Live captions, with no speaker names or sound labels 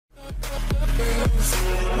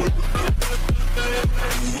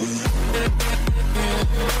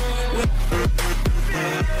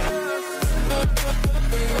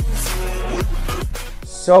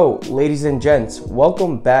So, ladies and gents,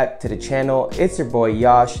 welcome back to the channel. It's your boy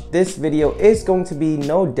Yash. This video is going to be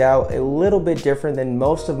no doubt a little bit different than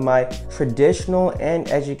most of my traditional and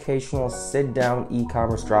educational sit-down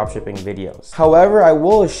e-commerce dropshipping videos. However, I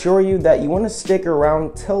will assure you that you want to stick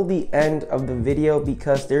around till the end of the video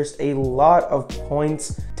because there's a lot of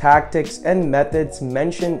points, tactics, and methods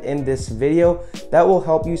mentioned in this video that will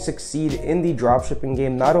help you succeed in the dropshipping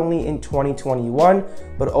game, not only in 2021,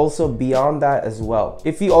 but also beyond that as well.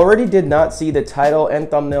 If you already did not see the title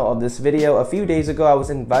and thumbnail of this video, a few days ago I was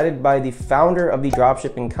invited by the founder of the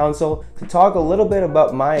Dropshipping Council to talk a little bit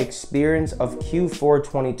about my experience of Q4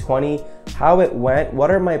 2020, how it went,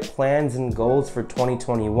 what are my plans and goals for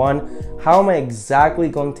 2021, how am I exactly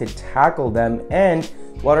going to tackle them, and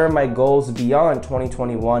what are my goals beyond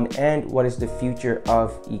 2021 and what is the future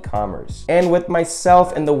of e-commerce. And with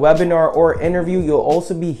myself in the webinar or interview, you'll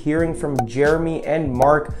also be hearing from Jeremy and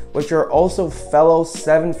Marc, which are also fellow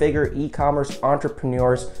seven-figure e-commerce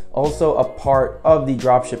entrepreneurs, also a part of the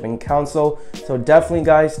Dropshipping Council. So definitely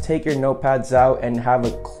guys, take your notepads out and have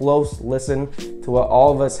a close listen to what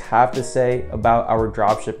all of us have to say about our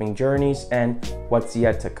dropshipping journeys and what's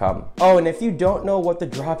yet to come. Oh, and if you don't know what the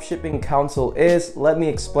Dropshipping Council is, let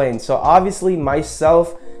me explain. So obviously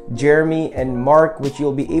myself, Jeremy, and Marc, which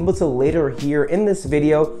you'll be able to later hear in this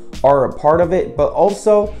video, are a part of it, but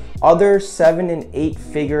also other 7- and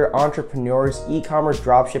 8-figure entrepreneurs, e-commerce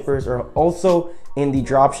dropshippers are also in the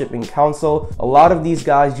Dropshipping Council. A lot of these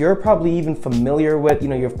guys you're probably even familiar with,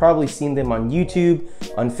 you've probably seen them on YouTube,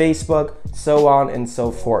 on Facebook, so on and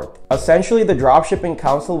so forth. Essentially, the Dropshipping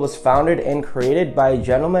Council was founded and created by a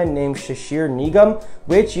gentleman named Shashir Nigam,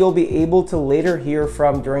 which you'll be able to later hear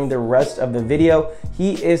from during the rest of the video.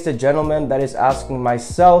 He is the gentleman that is asking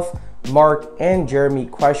myself, Marc, and Jeremy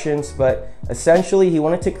questions, but essentially he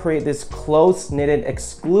wanted to create this close-knitted,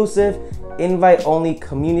 exclusive, invite-only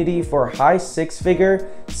community for high 6-figure,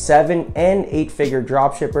 7- and 8-figure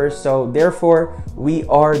dropshippers. So therefore, we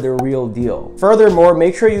are the real deal. Furthermore,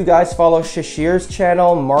 make sure you guys follow Shashir's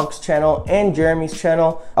channel, Marc's channel, and Jeremy's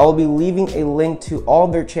channel. I will be leaving a link to all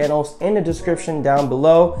their channels in the description down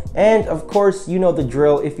below. And of course, you know the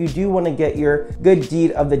drill. If you do want to get your good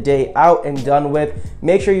deed of the day out and done with,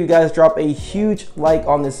 make sure you guys drop a huge like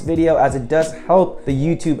on this video, as it does help the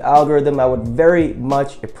YouTube algorithm. I would very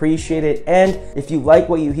much appreciate it. And if you like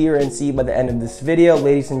what you hear and see by the end of this video,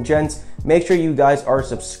 ladies and gents, make sure you guys are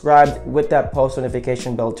subscribed with that post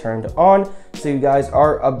notification bell turned on so you guys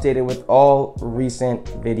are updated with all recent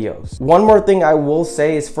videos. One more thing I will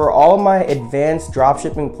say is for all my advanced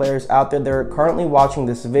dropshipping players out there that are currently watching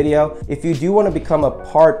this video, if you do want to become a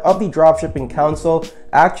part of the Dropshipping Council,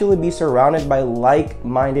 actually be surrounded by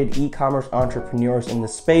like-minded e-commerce entrepreneurs in the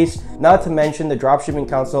space. Not to mention, the Dropshipping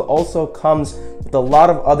Council also comes with a lot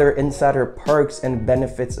of other insider perks and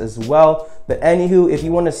benefits as well. But anywho, if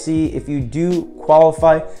you want to see if you do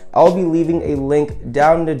qualify, I'll be leaving a link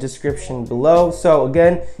down in the description below. So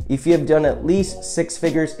again, if you have done at least 6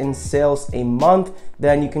 figures in sales a month,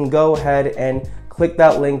 then you can go ahead and click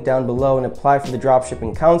that link down below and apply for the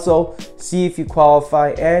Dropshipping Council. See if you qualify,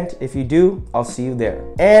 and if you do, I'll see you there.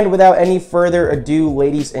 And without any further ado,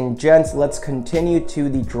 ladies and gents, let's continue to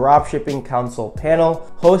the Dropshipping Council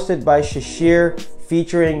panel hosted by Shashir,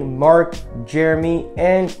 featuring Marc, Jeremy,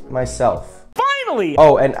 and myself. Finally!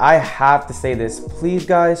 Oh, and I have to say this. Please,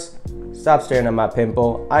 guys, stop staring at my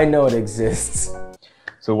pimple. I know it exists.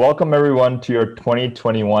 So welcome everyone to your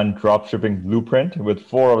 2021 Dropshipping Blueprint with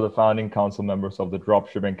 4 of the founding council members of the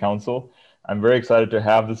Dropshipping Council. I'm very excited to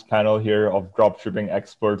have this panel here of dropshipping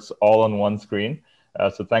experts all on one screen.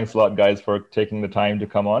 So thanks a lot, guys, for taking the time to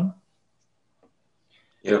come on.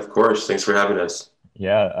 Yeah, of course. Thanks for having us.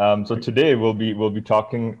 Yeah. So today we'll be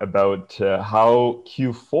talking about how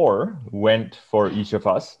Q4 went for each of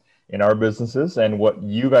us in our businesses and what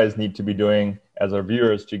you guys need to be doing as our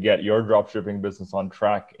viewers to get your dropshipping business on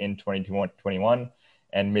track in 2021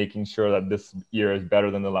 and making sure that this year is better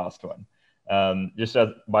than the last one. Just as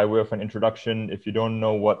by way of an introduction, if you don't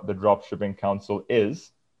know what the Dropshipping Council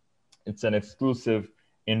is, it's an exclusive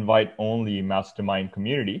invite-only mastermind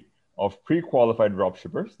community of pre-qualified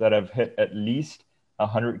dropshippers that have hit at least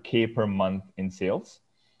 100K per month in sales.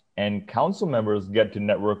 And council members get to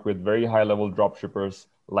network with very high-level dropshippers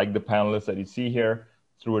like the panelists that you see here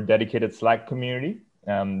through a dedicated Slack community.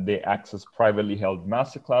 They access privately held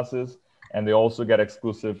masterclasses, and they also get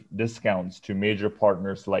exclusive discounts to major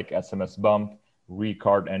partners like SMS Bump,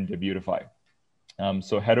 Recart, and Debutify.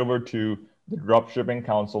 So head over to the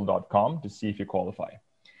dropshippingcouncil.com to see if you qualify.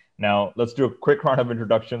 Now, let's do a quick round of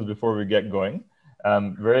introductions before we get going.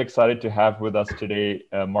 Very excited to have with us today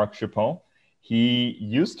Marc Chipon. He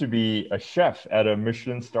used to be a chef at a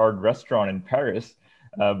Michelin-starred restaurant in Paris,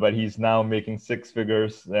 but he's now making six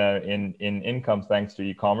figures in income thanks to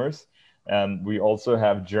e-commerce. We also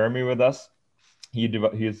have Jeremy with us.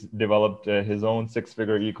 He's developed his own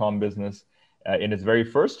six-figure e-com business in his very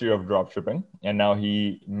first year of dropshipping, and now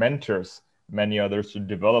he mentors many others to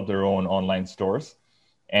develop their own online stores.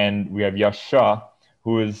 And we have Yash Shah,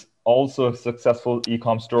 who is also a successful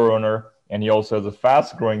e-com store owner, and he also has a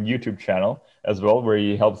fast-growing YouTube channel as well, where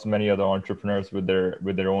he helps many other entrepreneurs with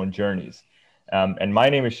their own journeys. And my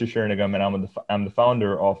name is Shishir Nigam, and I'm the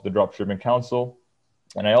founder of the Dropshipping Council,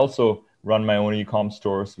 and I also run my own e-com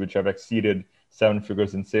stores, which have exceeded 7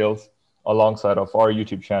 figures in sales, alongside of our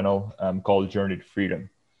YouTube channel called Journey to Freedom.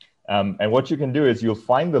 And what you can do is you'll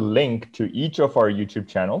find the link to each of our YouTube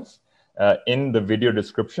channels in the video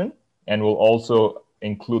description, and we'll also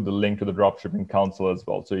include the link to the Dropshipping Council as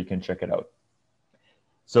well, so you can check it out.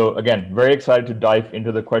 So again, very excited to dive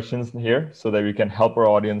into the questions here so that we can help our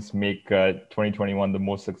audience make 2021 the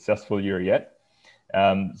most successful year yet.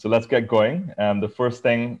 So let's get going. The first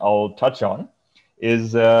thing I'll touch on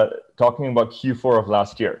is talking about Q4 of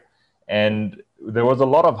last year. And there was a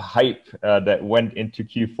lot of hype that went into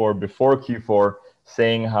Q4 before Q4,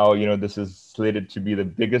 saying how, this is slated to be the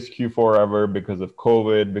biggest Q4 ever because of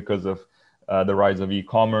COVID, because of the rise of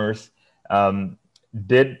e-commerce.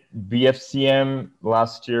 Did BFCM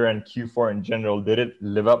last year and Q4 in general, did it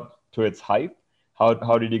live up to its hype?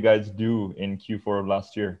 How did you guys do in Q4 of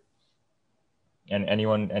last year? And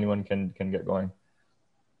anyone can get going.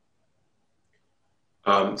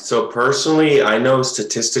 So personally, I know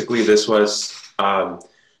statistically this was the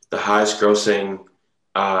highest grossing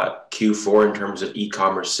Q4 in terms of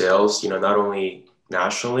e-commerce sales, not only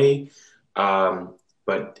nationally,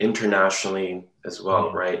 but internationally as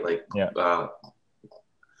well, right? Like,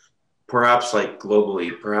 perhaps like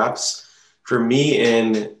globally, perhaps for me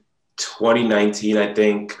in 2019, I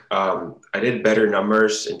think I did better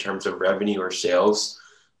numbers in terms of revenue or sales.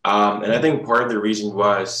 And I think part of the reason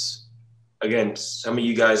was, again, some of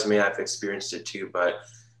you guys may have experienced it too, but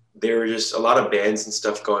there were just a lot of bans and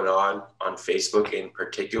stuff going on Facebook in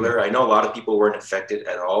particular. I know a lot of people weren't affected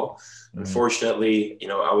at all. Unfortunately,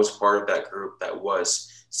 I was part of that group that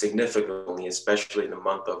was significantly, especially in the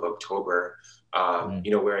month of October,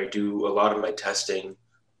 where I do a lot of my testing,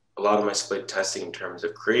 a lot of my split testing in terms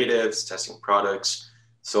of creatives, testing products,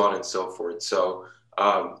 so on and so forth. So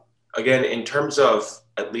again, in terms of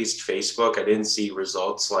at least Facebook, I didn't see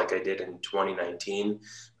results like I did in 2019,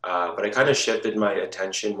 but I kind of shifted my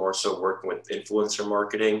attention more so working with influencer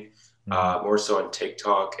marketing, more so on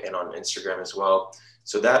TikTok and on Instagram as well.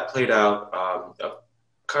 So that played out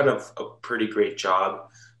kind of a pretty great job.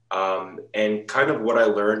 And kind of what I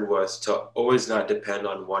learned was to always not depend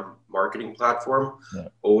on one marketing platform,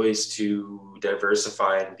 always to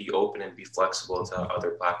diversify and be open and be flexible to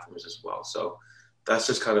other platforms as well. So that's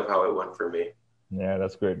just kind of how it went for me. Yeah,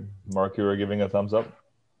 that's great. Marc, you were giving a thumbs up?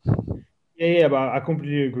 Yeah, but I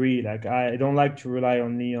completely agree. Like, I don't like to rely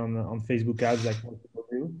only on Facebook ads like most people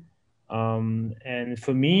do. And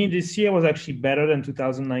for me, this year was actually better than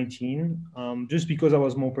 2019, just because I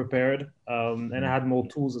was more prepared and I had more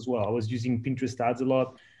tools as well. I was using Pinterest ads a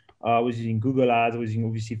lot. I was using Google ads. I was using,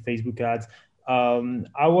 obviously, Facebook ads.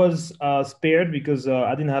 I was spared because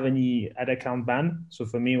I didn't have any ad account ban. So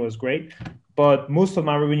for me, it was great. But most of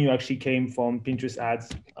my revenue actually came from Pinterest ads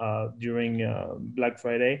during Black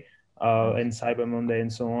Friday and Cyber Monday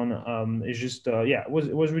and so on. It's just, it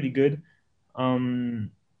was really good.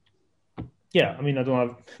 Yeah, I mean, I don't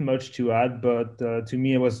have much to add, but to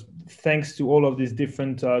me, it was thanks to all of these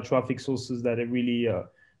different traffic sources that it really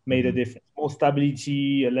made a difference. More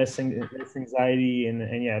stability, less anxiety,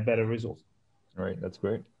 and better results. All right, that's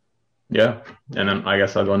great. Yeah, and then I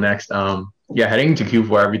guess I'll go next. Heading into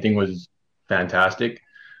Q4, everything was fantastic.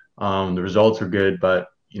 The results were good, but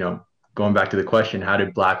going back to the question, how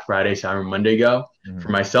did Black Friday, Cyber Monday go? For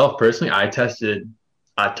myself personally, I tested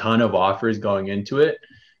a ton of offers going into it.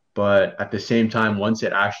 But at the same time, once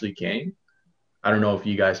it actually came, I don't know if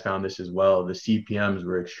you guys found this as well, the CPMs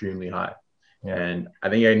were extremely high. And I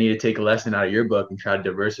think I need to take a lesson out of your book and try to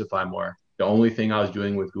diversify more. The only thing I was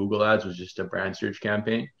doing with Google ads was just a brand search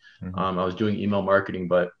campaign. I was doing email marketing,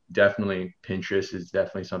 but definitely Pinterest is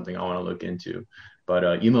definitely something I want to look into.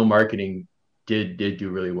 But email marketing did do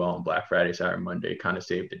really well on Black Friday, Cyber Monday, kind of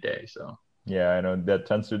saved the day. So. Yeah, I know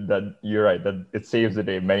that you're right, that it saves the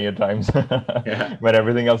day many a times. When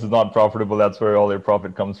everything else is not profitable, that's where all your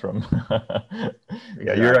profit comes from.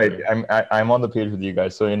 Yeah, you're right. I'm on the page with you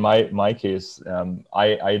guys. So in my case,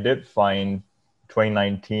 I did find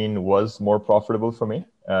 2019 was more profitable for me.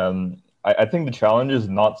 I think the challenge is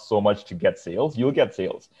not so much to get sales. You'll get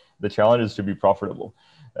sales. The challenge is to be profitable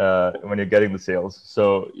when you're getting the sales.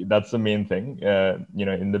 So that's the main thing.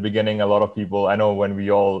 In the beginning, a lot of people, I know when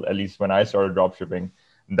we all, at least when I started dropshipping,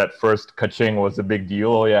 that first kaching was a big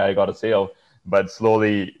deal. Oh yeah, I got a sale. But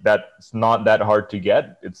slowly, that's not that hard to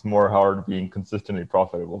get. It's more hard being consistently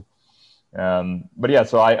profitable. But yeah,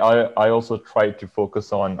 so I also tried to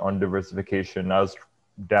focus on diversification. I was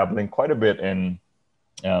dabbling quite a bit in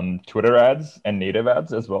Twitter ads and native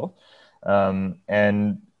ads as well.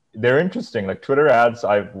 And they're interesting. Like Twitter ads,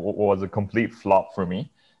 was a complete flop for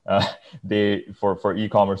me. For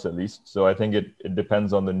e-commerce at least. So I think it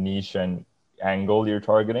depends on the niche and angle you're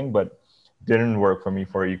targeting, but didn't work for me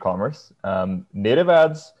for e-commerce. Native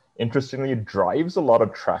ads, interestingly, drives a lot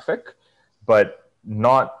of traffic, but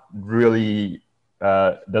not really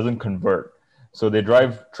doesn't convert. So they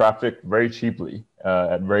drive traffic very cheaply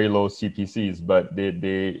at very low CPCs, but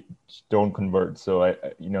they don't convert. So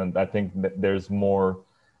I think that there's more.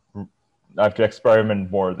 I have to experiment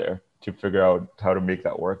more there to figure out how to make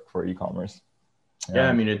that work for e-commerce. Yeah,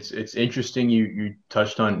 I mean it's interesting. You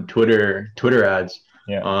touched on Twitter ads.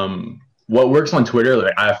 Yeah. What works on Twitter,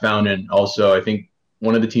 like I found, and also I think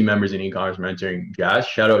one of the team members in e-commerce mentoring, Jazz,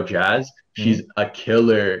 shout out Jazz. She's a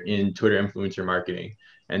killer in Twitter influencer marketing.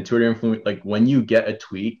 And Twitter influence, like when you get a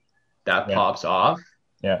tweet that pops off,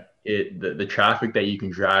 the traffic that you can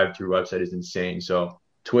drive to your website is insane. So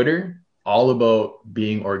Twitter, all about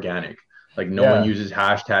being organic. Like no one uses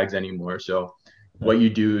hashtags anymore. So what you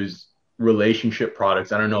do is relationship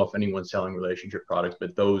products. I don't know if anyone's selling relationship products,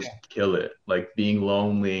 but those kill it. Like being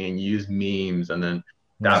lonely, and you use memes, and then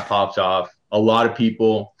that pops off. A lot of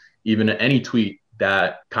people, even any tweet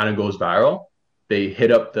that kind of goes viral, they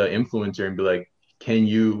hit up the influencer and be like, can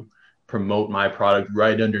you promote my product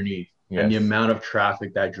right underneath? Yes. And the amount of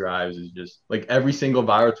traffic that drives is just like every single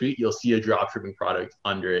viral tweet, you'll see a dropshipping product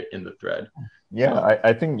under it in the thread. Yeah, so,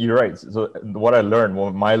 I think you're right. So what I learned,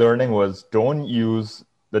 my learning was don't use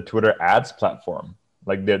the Twitter ads platform,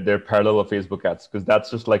 like they're parallel of Facebook ads, because that's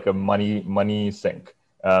just like a money sink.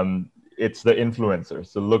 It's the influencers.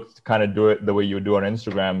 So kind of do it the way you do on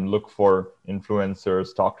Instagram. Look for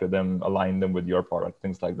influencers, talk to them, align them with your product,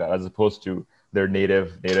 things like that, as opposed to their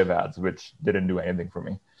native ads, which didn't do anything for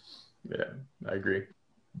me. Yeah, I agree.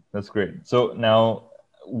 That's great. So now,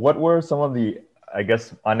 what were some of the, I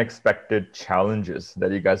guess, unexpected challenges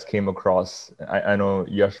that you guys came across? I know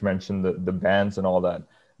Yash mentioned the bans and all that,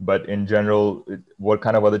 but in general, what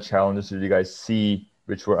kind of other challenges did you guys see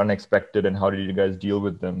which were unexpected, and how did you guys deal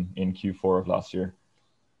with them in Q4 of last year?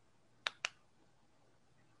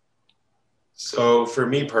 So for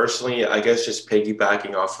me personally, I guess just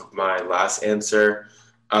piggybacking off of my last answer,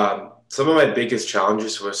 some of my biggest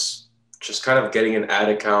challenges was just kind of getting an ad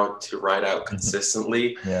account to write out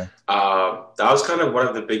consistently. Yeah. That was kind of one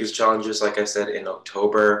of the biggest challenges, like I said, in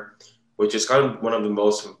October, which is kind of one of the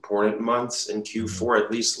most important months in Q4,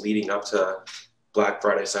 at least leading up to Black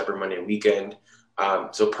Friday, Cyber Monday weekend.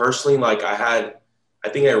 So personally, like I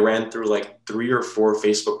think I ran through like 3 or 4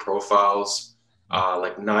 Facebook profiles,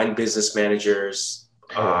 like 9 business managers,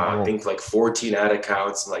 I think like 14 ad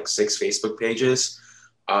accounts and like 6 Facebook pages.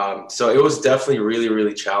 So it was definitely really,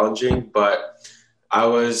 really challenging, but I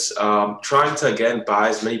was trying to, again, buy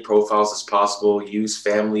as many profiles as possible, use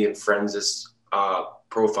family and friends'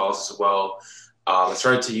 profiles as well. I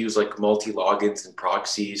started to use like multi-logins and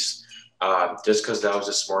proxies just because that was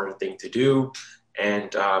a smarter thing to do.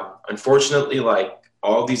 And unfortunately, like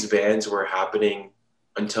all these bans were happening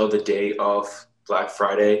until the day of Black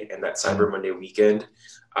Friday and that Cyber Monday weekend.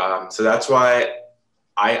 So that's why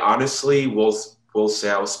I honestly will say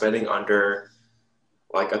I was spending under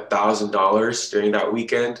like $1,000 during that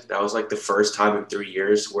weekend. That was like the first time in 3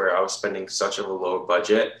 years where I was spending such a low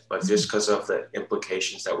budget, but just because of the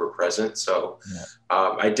implications that were present. So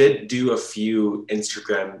I did do a few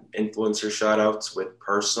Instagram influencer shout outs with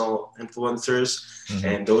personal influencers,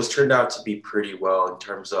 and those turned out to be pretty well in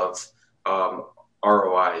terms of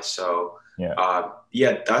ROI. So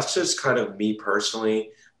that's just kind of me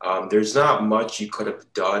personally. There's not much you could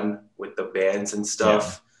have done with the bans and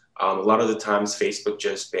stuff. A lot of the times Facebook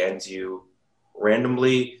just bans you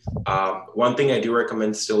randomly. One thing I do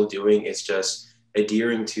recommend still doing is just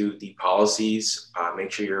adhering to the policies.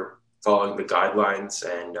 Make sure you're following the guidelines,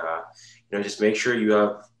 and just make sure you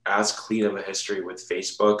have as clean of a history with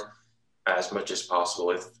Facebook as much as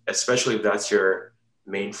possible, especially if that's your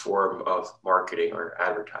main form of marketing or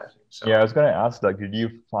advertising. So I was going to ask, like, did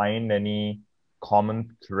you find any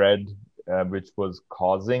common thread which was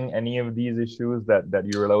causing any of these issues that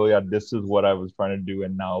you were like, oh yeah, this is what I was trying to do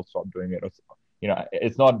and now I'll stop doing it?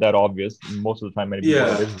 it's not that obvious. Most of the time, many people,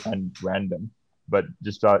 Yeah. it is random. But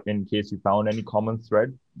just in case you found any common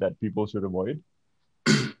thread that people should avoid.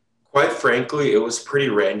 Quite frankly, it was pretty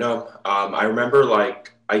random. I remember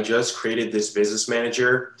like I just created this business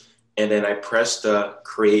manager and then I pressed the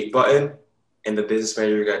create button and the business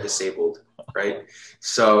manager got disabled, right?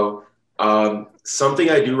 So something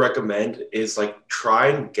I do recommend is like try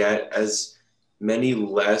and get as many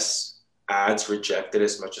less ads rejected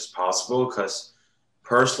as much as possible, because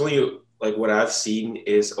personally, like what I've seen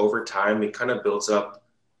is over time it kind of builds up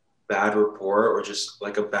bad rapport or just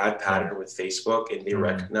like a bad pattern with Facebook, and they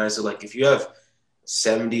recognize it. Like if you have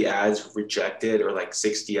 70 ads rejected or like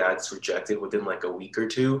 60 ads rejected within like a week or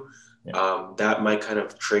two, that might kind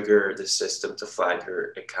of trigger the system to flag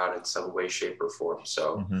your account in some way, shape, or form.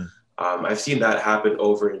 So I've seen that happen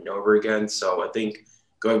over and over again. So I think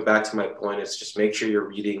going back to my point is just make sure you're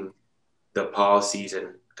reading the policies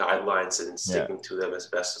and guidelines and sticking to them as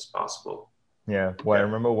best as possible. Yeah, well, I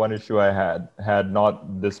remember one issue I had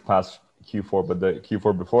not this past Q4, but the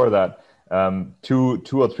Q4 before that, 2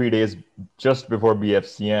 or 3 days just before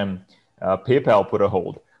BFCM, PayPal put a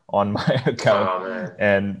hold on my account,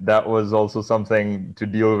 and that was also something to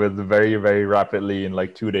deal with very, very rapidly in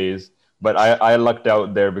like 2 days. But I lucked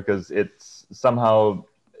out there because it's somehow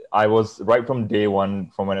I was right from day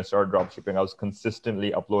one, from when I started dropshipping, I was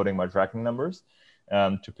consistently uploading my tracking numbers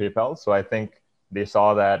to PayPal. So I think they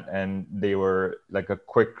saw that and they were like a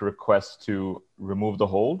quick request to remove the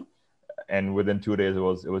hold. And within 2 days, it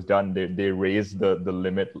was done. They raised the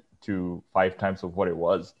limit to 5 times of what it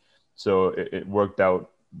was. So it worked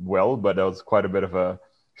out well, but that was quite a bit of a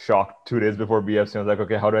shock 2 days before BFC. I was like,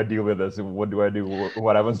 okay, how do I deal with this? What do I do?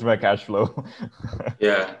 What happens to my cash flow?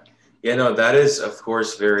 Yeah, no, that is, of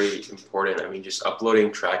course, very important. I mean, just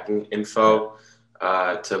uploading tracking info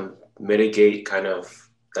to mitigate kind of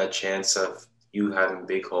that chance of you having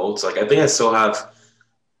big holds. Like, I think I still have,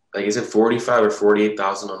 like, is it 45 or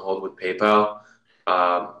 48,000 on hold with PayPal?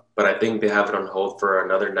 But I think they have it on hold for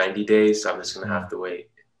another 90 days. So I'm just going to have to wait.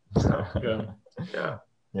 So,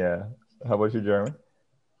 yeah. How about you, Jeremy?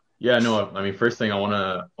 Yeah, no, I mean, first thing I want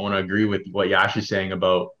to agree with what Yash is saying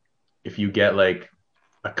about if you get like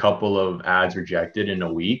a couple of ads rejected in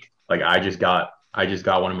a week, like I just got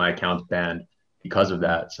one of my accounts banned because of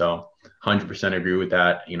that. So 100% agree with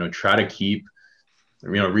that. Try to keep,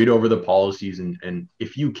 read over the policies and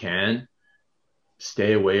if you can,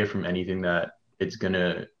 stay away from anything that it's going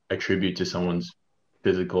to attribute to someone's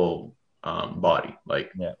physical body.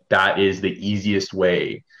 Like that is the easiest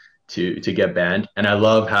way to get banned. And I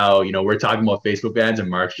love how, we're talking about Facebook bans and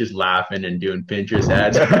Marc's just laughing and doing Pinterest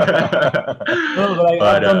ads. No, but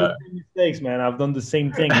I've done the same mistakes, man. I've done the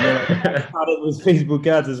same thing. I started with Facebook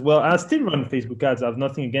ads as well. I still run Facebook ads. I have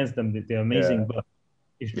nothing against them. They're amazing. But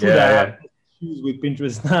it's true that I have issues with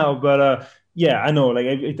Pinterest now. But I know. Like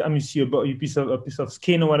you see a piece of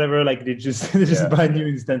skin or whatever. Like they just ban you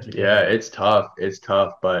instantly. Yeah, it's tough. It's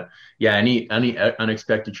tough. But yeah, any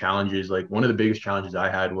unexpected challenges. Like one of the biggest challenges I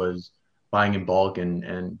had was buying in bulk,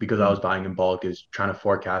 and because I was buying in bulk, is trying to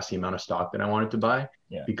forecast the amount of stock that I wanted to buy.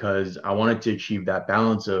 Yeah. Because I wanted to achieve that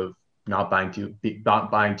balance of not buying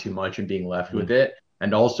too much and being left with it.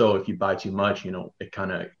 And also, if you buy too much, it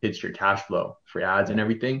kind of hits your cash flow for ads and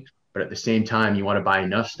everything. But at the same time, you want to buy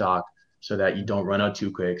enough stock so that you don't run out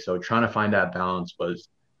too quick. So trying to find that balance was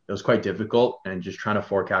quite difficult, and just trying to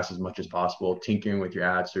forecast as much as possible, tinkering with your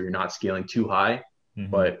ads so you're not scaling too high.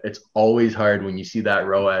 But it's always hard when you see that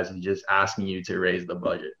ROAS and just asking you to raise the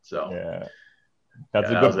budget. So that's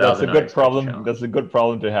a good problem. Challenge. That's a good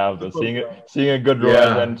problem to have. Though. Seeing a good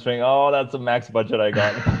ROAS and saying, "Oh, that's a max budget I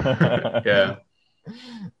got."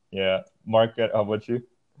 Yeah. Marc, how about you?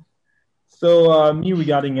 So me,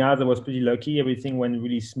 regarding ads, I was pretty lucky. Everything went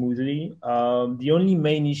really smoothly. The only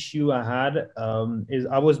main issue I had is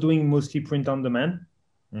I was doing mostly print on demand.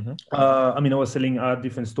 I was selling at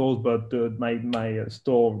different stores, but my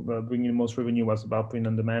store bringing the most revenue was about print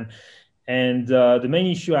on demand. And the main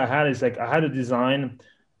issue I had is like I had a design.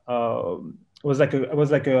 It was like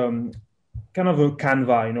a kind of a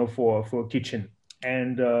canvas, for a kitchen,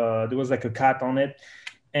 and there was like a cat on it.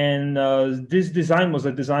 And this design was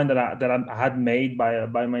a design that I had made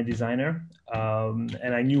by my designer,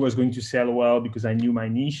 and I knew was going to sell well because I knew my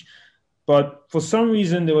niche. But for some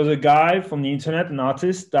reason, there was a guy from the internet, an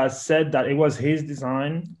artist, that said that it was his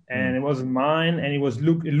design and it wasn't mine, and it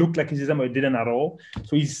looked like his design, but it didn't at all.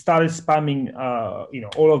 So he started spamming,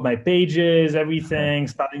 all of my pages, everything.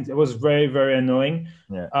 It was very, very annoying.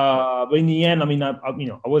 But in the end, I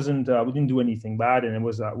wasn't, we didn't do anything bad, and it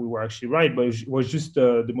was we were actually right, but it was just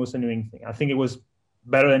the most annoying thing. I think it was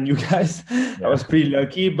better than you guys. I was pretty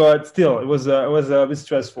lucky, but still, it was a bit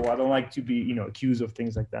stressful. I don't like to be accused of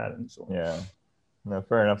things like that, and so Yeah. No,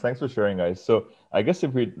 fair enough. Thanks for sharing, guys. So I guess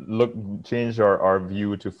if we change our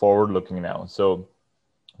view to forward looking now. So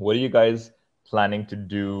what are you guys planning to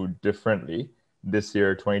do differently this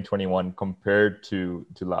year, 2021, compared to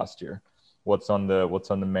last year? What's on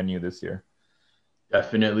the menu this year?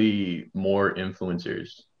 Definitely more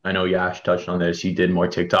influencers. I know Yash touched on this. He did more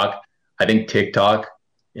TikTok. I think TikTok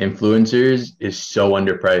influencers is so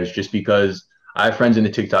underpriced just because I have friends in the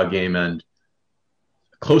TikTok game and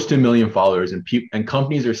close to 1 million followers, and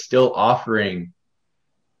companies are still offering,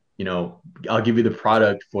 I'll give you the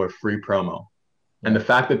product for free promo. And the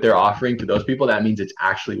fact that they're offering to those people, that means it's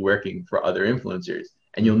actually working for other influencers.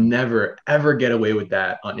 And you'll never, ever get away with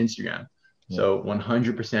that on Instagram. So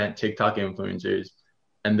 100% TikTok influencers.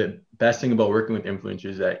 And the best thing about working with influencers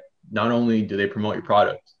is that not only do they promote your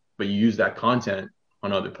product, but you use that content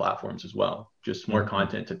on other platforms as well. Just more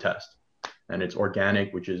content to test. And it's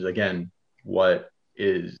organic, which is, again, what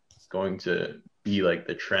is going to be like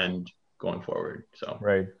the trend going forward. So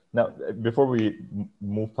right now, before we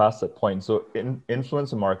move past that point, so in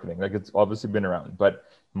influencer marketing, like it's obviously been around, but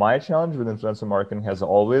my challenge with influencer marketing has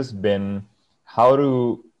always been how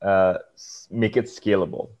to make it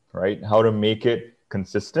scalable, right? How to make it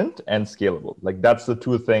consistent and scalable. Like that's the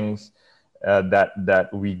two things that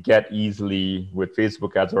we get easily with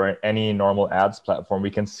Facebook ads or any normal ads platform.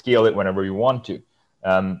 We can scale it whenever we want to.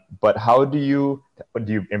 But how do you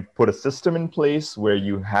put a system in place where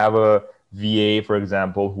you have a VA, for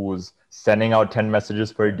example, who's sending out 10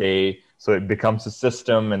 messages per day, so it becomes a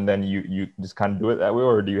system, and then you just can't do it that way?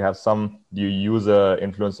 Or do you use a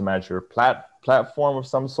influencer manager platform of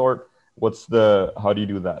some sort? How do you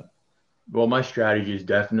do that? Well, my strategy is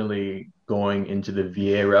definitely going into the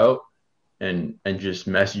VA route and just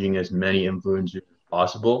messaging as many influencers as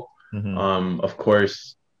possible. Of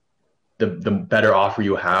course, the better offer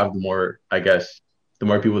you have, the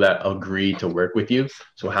more people that agree to work with you.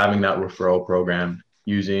 So having that referral program,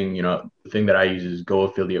 using, the thing that I use is Go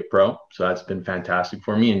Affiliate Pro. So that's been fantastic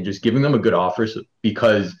for me, and just giving them a good offer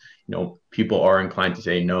because, people are inclined to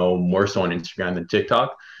say no, more so on Instagram than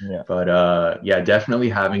TikTok. Yeah. But definitely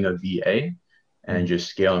having a VA and just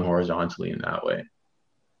scaling horizontally in that way.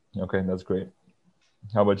 Okay, that's great.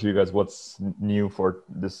 How about you guys? What's new for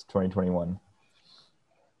this 2021?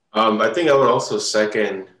 I think I would also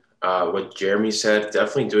second what Jeremy said.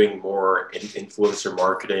 Definitely doing more influencer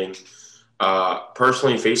marketing.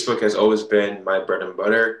 Personally, Facebook has always been my bread and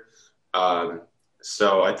butter.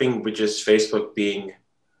 So I think with just Facebook being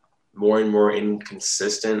more and more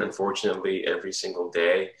inconsistent, unfortunately, every single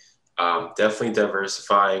day, definitely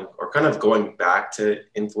diversifying or kind of going back to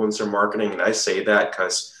influencer marketing. And I say that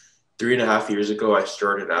because 3.5 years ago, I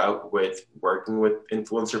started out with working with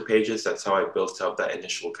influencer pages. That's how I built up that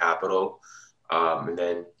initial capital, and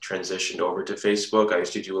then transitioned over to Facebook. I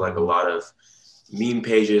used to do like a lot of meme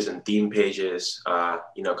pages and theme pages,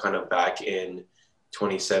 kind of back in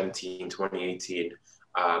 2017, 2018.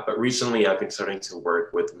 But recently I've been starting to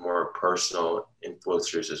work with more personal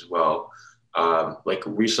influencers as well. Like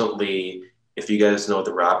recently, if you guys know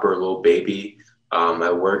the rapper Lil Baby,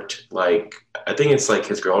 I worked I think it's like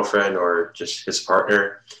his girlfriend or just his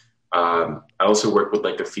partner. I also worked with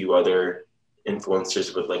like a few other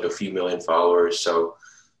influencers with like a few million followers. So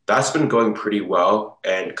that's been going pretty well.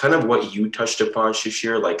 And kind of what you touched upon,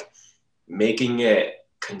 Shishir, like making it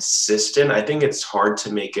consistent. I think it's hard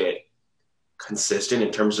to make it consistent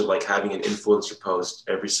in terms of like having an influencer post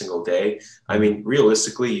every single day. I mean,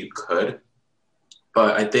 realistically, you could,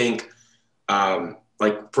 but I think,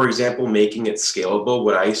 like, for example, making it scalable,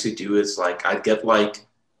 what I used to do is like, I'd get like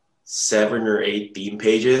 7 or 8 theme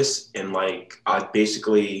pages and like, I'd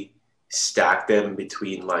basically stack them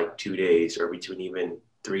between like 2 days or between even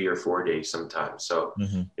 3 or 4 days sometimes. So,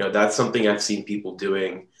 that's something I've seen people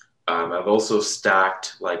doing. I've also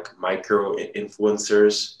stacked like micro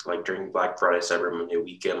influencers, like during Black Friday, Cyber Monday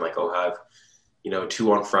weekend, like I'll have,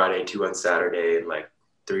 2 on Friday, 2 on Saturday, and like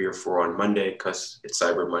 3 or 4 on Monday because it's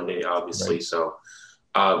Cyber Monday, obviously. Right. So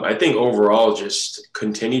I think overall, just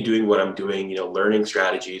continue doing what I'm doing, learning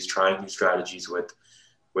strategies, trying new strategies with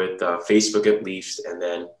Facebook at least, and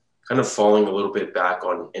then kind of falling a little bit back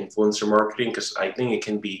on influencer marketing because I think it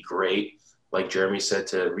can be great, like Jeremy said,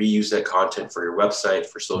 to reuse that content for your website,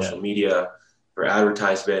 for social media, for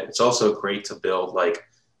advertisement. It's also great to build like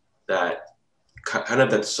that kind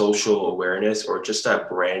of that social awareness or just that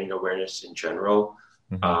branding awareness in general.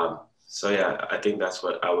 So yeah, I think that's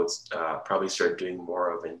what I would probably start doing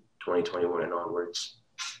more of in 2021 and onwards.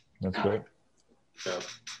 That's great. Yeah.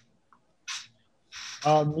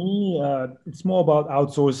 It's more about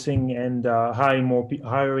outsourcing and hiring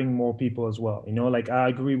more people as well. Like I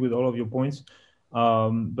agree with all of your points,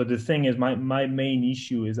 but the thing is, my main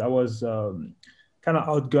issue is I was kind of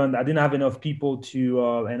outgunned. I didn't have enough people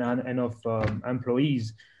and enough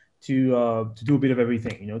employees to do a bit of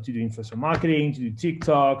everything. To do influencer marketing, to do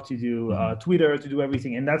TikTok, to do Twitter, to do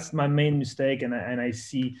everything, and that's my main mistake. And I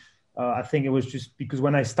see. I think it was just because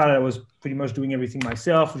when I started, I was pretty much doing everything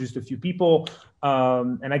myself with just a few people.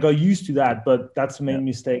 And I got used to that, but that's the main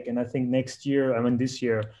mistake. And I think this year,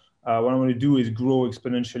 what I'm going to do is grow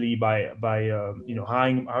exponentially by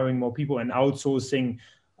hiring more people and outsourcing,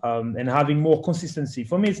 and having more consistency.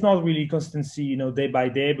 For me, it's not really consistency, day by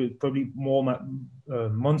day, but probably more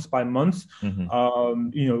month by month.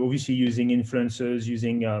 Obviously using influencers,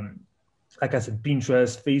 using like I said,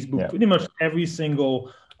 Pinterest, Facebook, pretty much every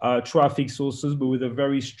single traffic sources, but with a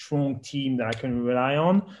very strong team that I can rely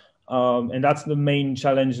on. And that's the main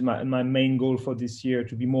challenge, my main goal for this year,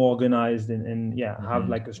 to be more organized and have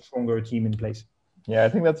like a stronger team in place. Yeah, I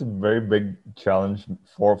think that's a very big challenge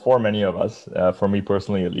for many of us, for me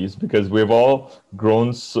personally at least, because we've all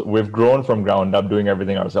grown. We've grown from ground up doing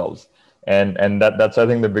everything ourselves, and that's I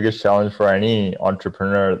think the biggest challenge for any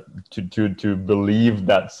entrepreneur to believe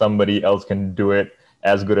that somebody else can do it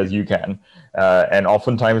as good as you can, and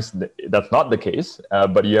oftentimes that's not the case.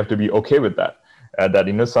 But you have to be okay with that.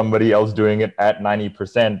 That somebody else doing it at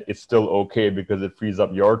 90%, it's still okay because it frees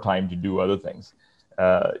up your time to do other things.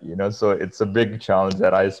 So it's a big challenge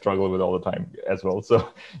that I struggle with all the time as well. So,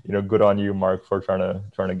 good on you, Marc, for trying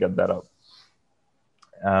to get that up.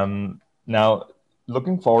 Now,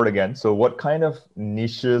 looking forward again, so what kind of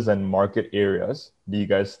niches and market areas do you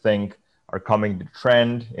guys think are coming to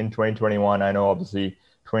trend in 2021? I know obviously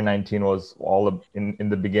 2019 was in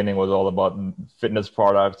the beginning was all about fitness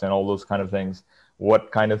products and all those kind of things.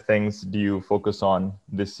 What kind of things do you focus on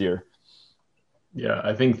this year? Yeah,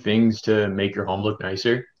 I think things to make your home look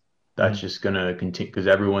nicer. That's just going to continue because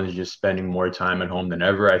everyone's just spending more time at home than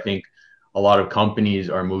ever. I think a lot of companies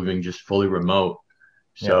are moving just fully remote.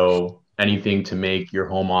 So anything to make your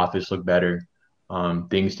home office look better,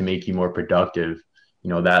 things to make you more productive,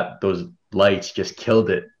 those lights just killed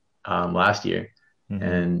it last year.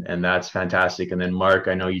 And that's fantastic. And then Marc,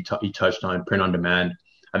 I know you touched on print on demand.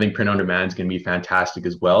 I think print on demand is going to be fantastic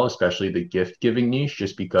as well, especially the gift giving niche,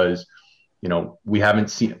 just because we haven't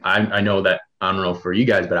seen, I know that, I don't know for you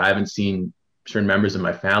guys, but I haven't seen certain members of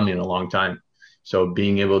my family in a long time. So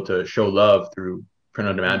being able to show love through print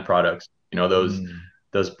on demand products,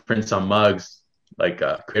 those prints on mugs, like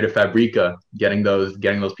Creative Fabrica, getting those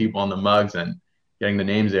people on the mugs and getting the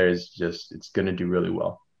names there is just, it's going to do really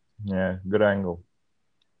well. Yeah, good angle.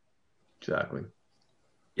 Exactly.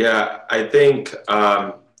 Yeah, I think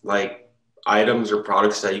like items or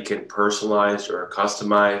products that you can personalize or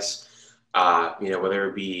customize, whether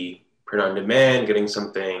it be print on demand, getting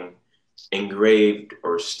something engraved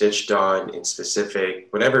or stitched on in specific,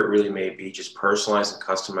 whatever it really may be, just personalized and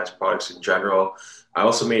customized products in general. I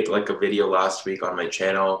also made like a video last week on my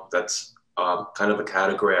channel that's kind of a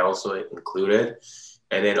category I also included.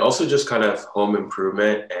 And then also just kind of home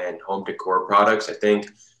improvement and home decor products. I think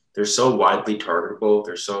they're so widely targetable,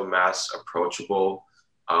 they're so mass approachable,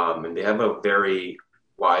 and they have a very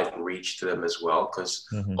wide reach to them as well, because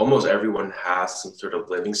almost everyone has some sort of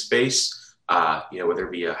living space, whether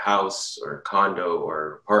it be a house or a condo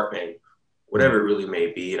or apartment, whatever it really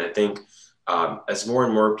may be. And I think as more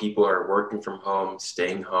and more people are working from home,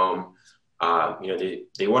 staying home,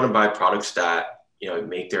 they want to buy products that,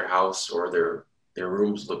 make their house or their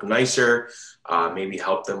rooms look nicer, maybe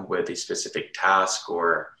help them with a specific task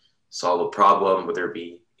or solve a problem, whether it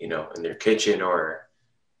be, in their kitchen or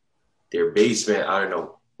their basement, I don't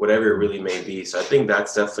know, whatever it really may be. So I think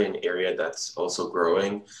that's definitely an area that's also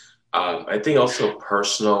growing. I think also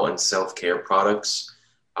personal and self-care products,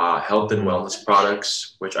 health and wellness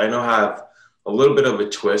products, which I know have a little bit of a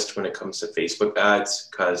twist when it comes to Facebook ads,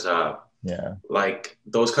 because like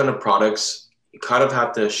those kind of products, you kind of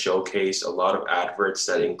have to showcase a lot of adverts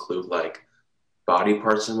that include like body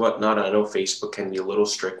parts and whatnot. I know Facebook can be a little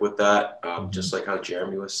strict with that, just like how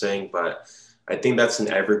Jeremy was saying, but I think that's an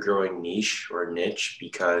ever-growing niche or niche,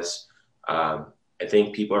 because I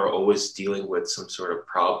think people are always dealing with some sort of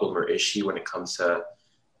problem or issue when it comes to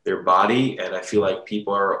their body. And I feel like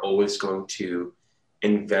people are always going to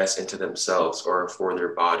invest into themselves or for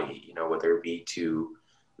their body, whether it be to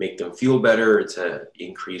make them feel better or to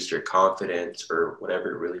increase their confidence or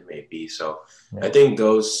whatever it really may be. So I think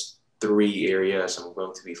those three areas I'm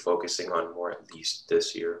going to be focusing on more, at least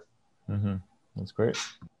this year. That's great.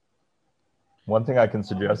 One thing I can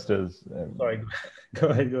suggest is Sorry, go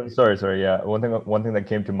ahead. Sorry. Yeah, one thing that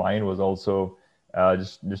came to mind was also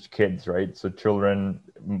just kids, right? So children,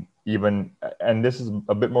 even, and this is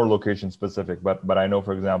a bit more location specific, but I know,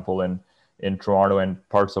 for example, in Toronto and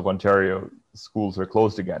parts of Ontario, schools are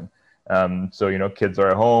closed again. So kids are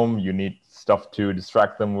at home. You need stuff to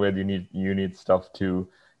distract them with. You need stuff to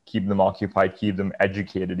keep them occupied, keep them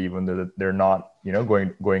educated, even though they're not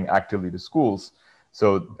going actively to schools.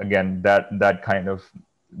 So again, that kind of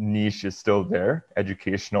niche is still there,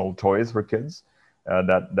 educational toys for kids,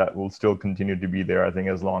 that will still continue to be there, I think,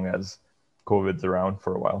 as long as COVID's around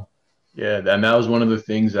for a while. Yeah, and that was one of the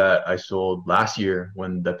things that I sold last year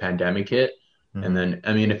when the pandemic hit. Mm-hmm. And then,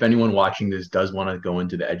 I mean, if anyone watching this does want to go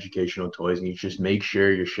into the educational toys, and you just make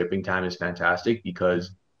sure your shipping time is fantastic,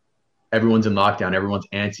 because everyone's in lockdown, everyone's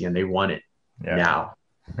antsy, and they want it now.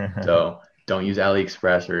 So don't use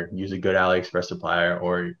AliExpress, or use a good AliExpress supplier,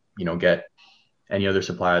 or get any other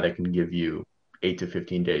supplier that can give you 8 to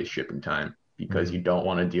 15 days shipping time, because you don't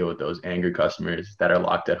want to deal with those angry customers that are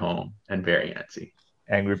locked at home and very antsy.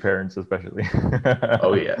 Angry parents, especially.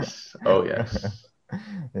 Oh, yes.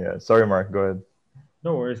 Yeah. Sorry, Marc. Go ahead.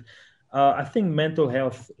 No worries. I think mental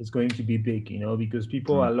health is going to be big, because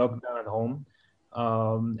people are locked down at home.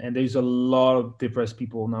 And there's a lot of depressed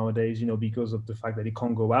people nowadays, because of the fact that they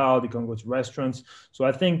can't go out, they can't go to restaurants. So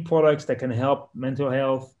I think products that can help mental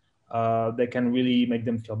health, that can really make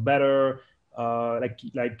them feel better, like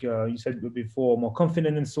you said before, more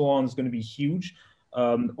confident and so on, is going to be huge.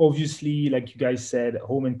 Obviously, like you guys said,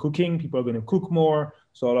 home and cooking, people are going to cook more.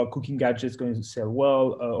 So a lot of cooking gadgets going to sell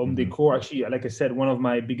well. Home decor, actually, like I said, one of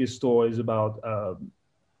my biggest stores is about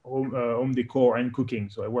home decor and cooking.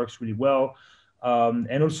 So it works really well.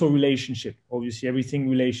 And also relationship, obviously everything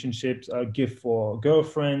relationships, gift for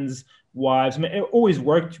girlfriends, wives. I mean, it always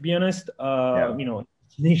worked, to be honest.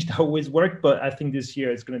 Niche that always worked, but I think this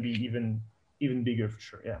year it's going to be even bigger for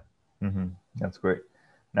sure. Yeah. Mm-hmm. That's great.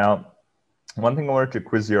 Now, one thing I wanted to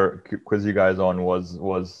quiz you guys on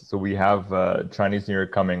was so we have Chinese New Year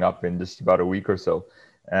coming up in just about a week or so,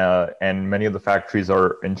 and many of the factories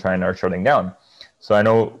in China are shutting down. So I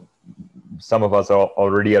know some of us are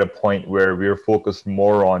already at a point where we're focused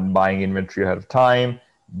more on buying inventory ahead of time,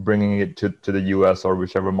 bringing it to the US or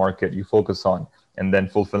whichever market you focus on, and then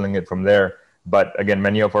fulfilling it from there. But again,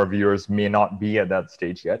 many of our viewers may not be at that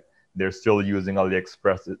stage yet. They're still using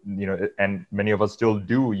AliExpress, and many of us still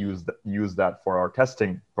do use that for our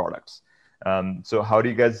testing products. So how do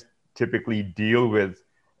you guys typically deal with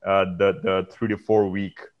the 3 to 4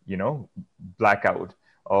 week, blackout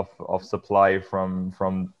of supply from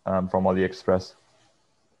AliExpress?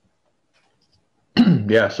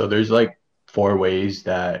 Yeah, so there's like 4 ways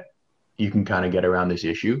that you can kind of get around this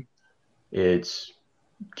issue. It's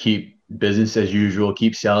keep business as usual,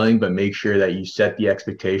 keep selling, but make sure that you set the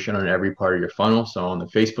expectation on every part of your funnel. So on the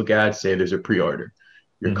Facebook ads, say there's a pre-order.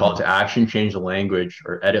 Your call to action, change the language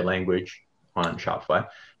or edit language on Shopify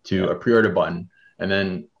to a pre-order button. And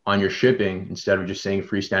then on your shipping, instead of just saying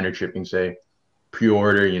free standard shipping, say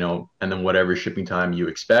pre-order, and then whatever shipping time you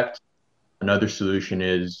expect. Another solution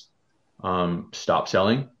is stop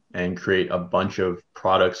selling and create a bunch of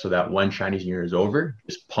products so that when Chinese New Year is over,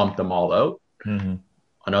 just pump them all out.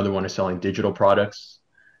 Another one is selling digital products.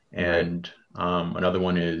 And another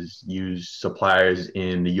one is use suppliers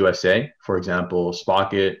in the USA. For example,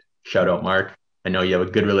 Spocket, shout out Marc. I know you have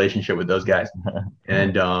a good relationship with those guys.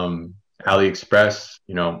 And AliExpress,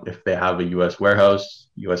 if they have a US warehouse.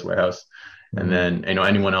 And then,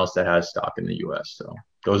 anyone else that has stock in the US. So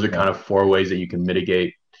those are kind of 4 ways that you can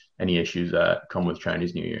mitigate any issues that come with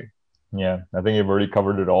Chinese New Year. Yeah, I think you've already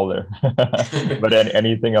covered it all there. But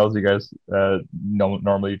anything else you guys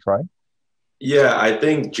normally try? Yeah, I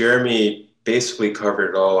think Jeremy basically covered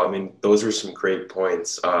it all. I mean, those are some great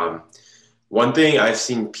points. One thing I've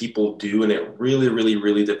seen people do, and it really, really,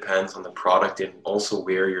 really depends on the product and also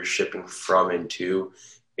where you're shipping from and to,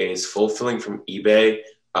 is fulfilling from eBay.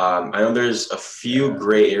 I know there's a few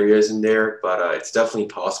gray areas in there, but it's definitely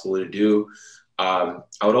possible to do. I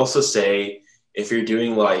would also say if you're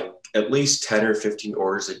doing like at least 10 or 15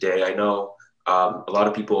 orders a day, I know a lot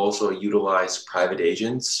of people also utilize private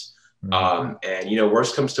agents. And,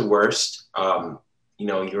 worst comes to worst,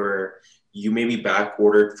 you may be back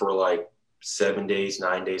ordered for like 7 days,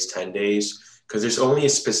 9 days, 10 days, because there's only a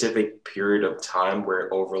specific period of time where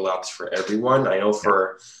it overlaps for everyone. I know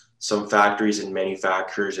for some factories and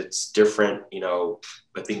manufacturers, it's different,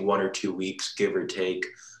 I think 1 or 2 weeks, give or take,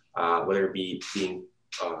 whether it be being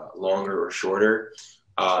longer or shorter.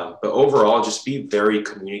 But overall, just be very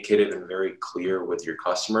communicative and very clear with your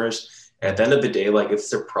customers. At the end of the day, like if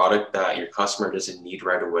it's a product that your customer doesn't need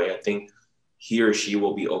right away, I think he or she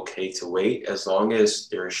will be okay to wait as long as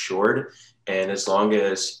they're assured and as long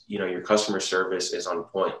as, you know, your customer service is on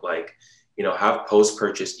point. Like, you know, have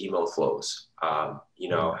post-purchase email flows, you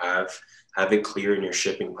know, have it clear in your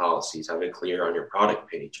shipping policies, have it clear on your product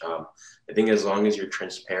page. I think as long as you're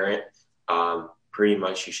transparent, pretty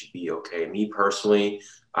much you should be okay. Me personally,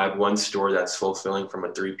 I have one store that's fulfilling from a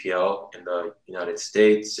 3PL in the United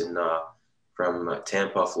States and from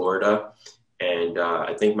Tampa, Florida. And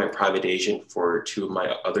I think my private agent for 2 of my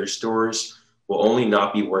other stores will only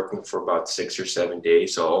not be working for about 6 or 7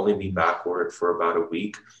 days. So I'll only be back ordered for about a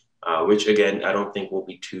week, which again, I don't think will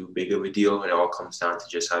be too big of a deal. And it all comes down to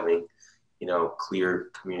just having, you know,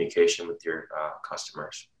 clear communication with your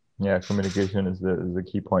customers. Yeah, communication is the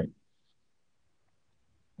key point.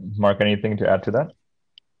 Marc, anything to add to that?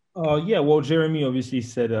 Yeah, well, Jeremy obviously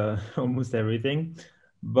said almost everything.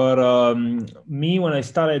 But me, when I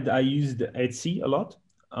started, I used Etsy a lot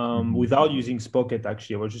without using Spocket,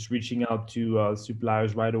 actually. I was just reaching out to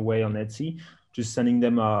suppliers right away on Etsy, just sending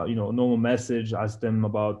them a normal message, ask them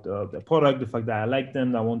about the product, the fact that I like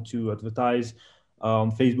them, I want to advertise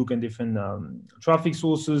on Facebook and different traffic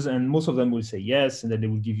sources. And most of them will say yes, and then they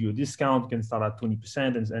will give you a discount. You can start at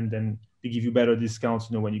 20%, and then they give you better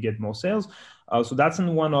discounts, when you get more sales. So that's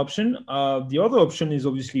one option. The other option is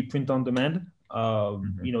obviously print on demand.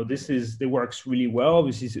 It works really well.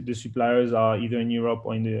 Obviously, the suppliers are either in Europe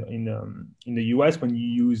or in the US. When you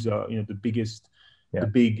use the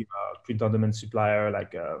big print on demand supplier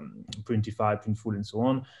like Printify, Printful, and so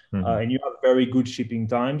on, and you have very good shipping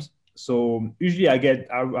times. So usually I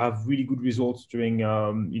have really good results during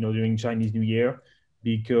Chinese New Year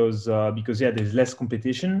because there's less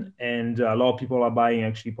competition and a lot of people are buying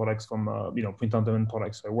actually products from print on demand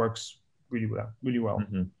products. So it works really well.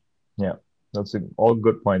 Yeah. That's all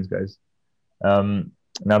good points, guys.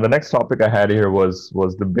 Now, the next topic I had here was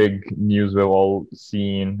the big news we've all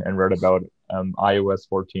seen and read about, iOS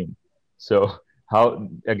 14. So how,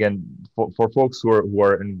 again, for folks who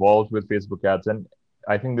are involved with Facebook ads, and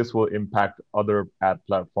I think this will impact other ad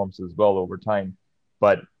platforms as well over time,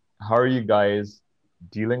 but how are you guys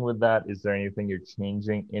dealing with that? Is there anything you're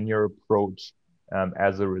changing in your approach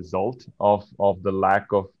as a result of the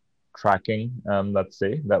lack of tracking, let's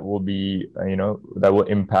say, that will be, that will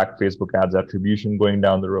impact Facebook ads attribution going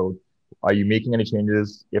down the road? Are you making any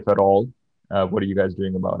changes, if at all? What are you guys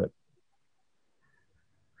doing about it?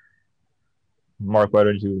 Marc, why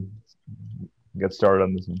don't you get started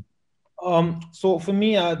on this one? So for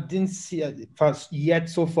me, I didn't see it yet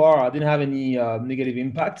so far. I didn't have any negative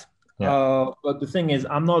impact. Yeah. But the thing is,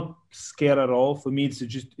 I'm not scared at all. For me,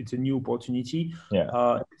 it's a new opportunity.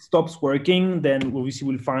 Yeah. If it stops working, then obviously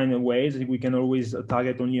we'll find ways. I think we can always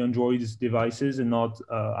target only Android devices and not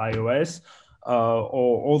iOS,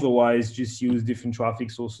 or otherwise just use different traffic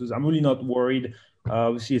sources. I'm really not worried.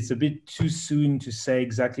 Obviously, it's a bit too soon to say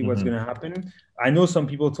exactly what's going to happen. I know some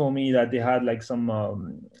people told me that they had like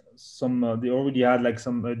they already had like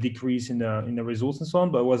some decrease in the results and so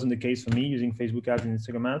on, but it wasn't the case for me using Facebook ads and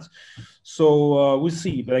Instagram ads. So we'll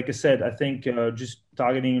see. But like I said, I think just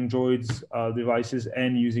targeting Android's devices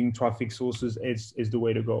and using traffic sources is the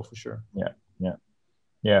way to go for sure.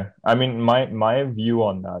 Yeah. I mean, my view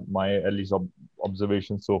on that, my at least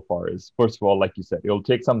observation so far is, first of all, like you said, it'll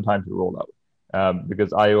take some time to roll out.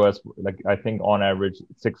 Because iOS, like I think on average,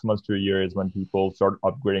 6 months to a year is when people start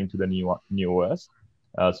upgrading to the new OS.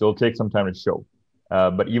 So it'll take some time to show.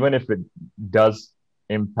 But even if it does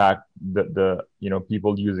impact the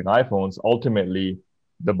people using iPhones, ultimately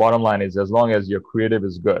the bottom line is, as long as your creative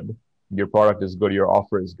is good, your product is good, your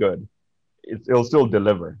offer is good, it'll still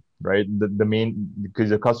deliver, right? The main, because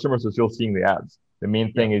the customers are still seeing the ads. The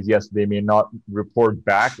main thing is, yes, they may not report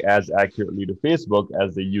back as accurately to Facebook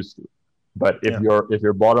as they used to. But if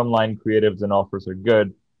your bottom line creatives and offers are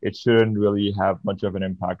good, it shouldn't really have much of an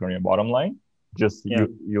impact on your bottom line.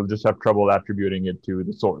 You'll just have trouble attributing it to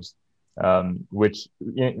the source, which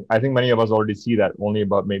I think many of us already see that only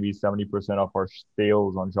about maybe 70% of our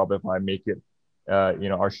sales on Shopify make it,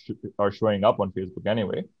 are showing up on Facebook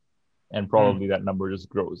anyway, and probably that number just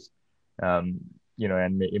grows, and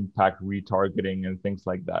may impact retargeting and things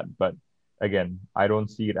like that. But again, I don't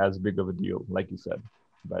see it as big of a deal, like you said.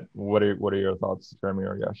 But what are your thoughts, Jeremy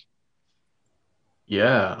or Yash?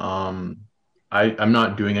 Yeah, I'm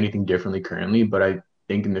not doing anything differently currently, but I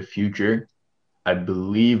think in the future, I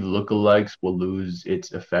believe lookalikes will lose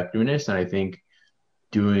its effectiveness. And I think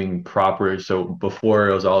doing proper, so before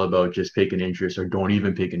it was all about just pick an interest or don't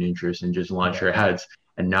even pick an interest and just launch your ads.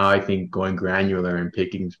 And now I think going granular and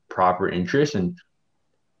picking proper interest and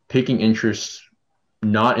picking interests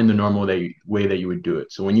not in the normal way that you would do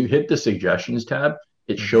it. So when you hit the suggestions tab,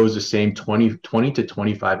 it shows the same 20 to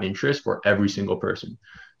 25 interest for every single person.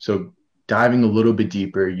 So diving a little bit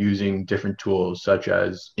deeper using different tools such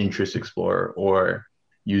as Interest Explorer or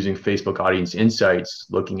using Facebook Audience Insights,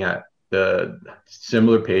 looking at the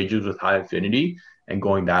similar pages with high affinity and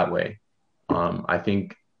going that way. I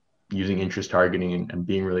think using interest targeting and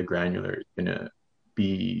being really granular is going to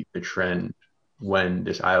be the trend when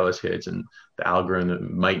this iOS hits and the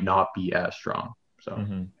algorithm might not be as strong. So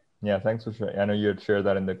yeah, thanks for sharing. I know you had shared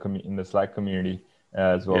that in the Slack community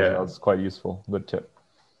as well. Yeah. So that's quite useful. Good tip.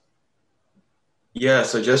 Yeah,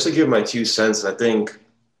 so just to give my 2 cents, I think,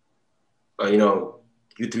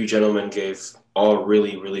 you three gentlemen gave all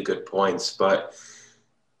really, really good points. But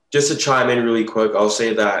just to chime in really quick, I'll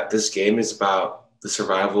say that this game is about the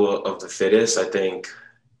survival of the fittest. I think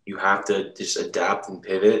you have to just adapt and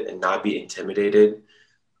pivot and not be intimidated.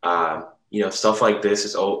 Stuff like this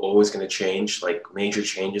is always going to change. Like major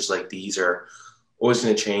changes like these are always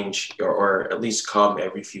going to change or at least come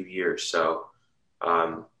every few years. So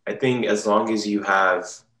I think as long as you have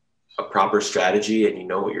a proper strategy and you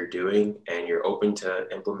know what you're doing and you're open to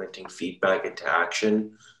implementing feedback into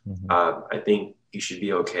action, I think you should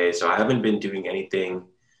be okay. So I haven't been doing anything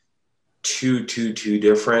too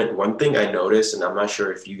different. One thing I noticed, and I'm not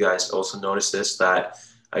sure if you guys also noticed this, that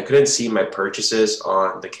I couldn't see my purchases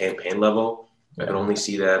on the campaign level. I could only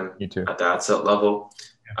see them at the ad set level.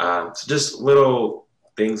 So just little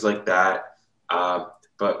things like that.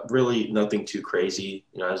 But really nothing too crazy.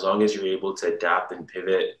 As long as you're able to adapt and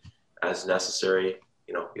pivot as necessary,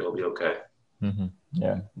 you'll be okay.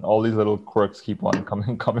 Yeah, all these little quirks keep on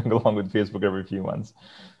coming along with Facebook every few months.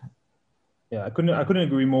 Yeah, I couldn't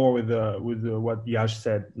agree more with what Yash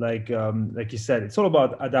said. Like you said, it's all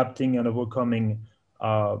about adapting and overcoming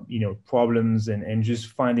problems and just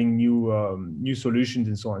finding new solutions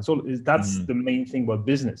and so on. So that's the main thing about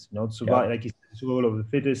business. Survive, like you said, survival of the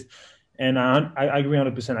fittest. And I agree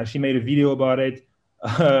 100%. I actually made a video about it,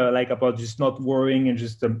 about just not worrying and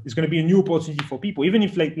just it's going to be a new opportunity for people. Even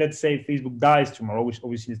if, let's say Facebook dies tomorrow, which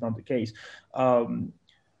obviously is not the case,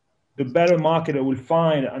 the better marketer will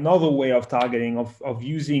find another way of targeting, of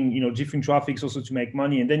using different traffics also to make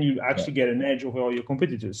money, and then you actually get an edge over all your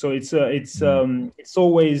competitors. So it's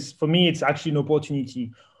always, for me, it's actually an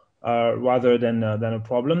opportunity rather than a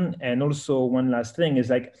problem. And also one last thing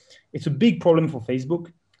is it's a big problem for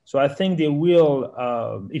Facebook. So I think they will,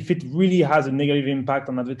 if it really has a negative impact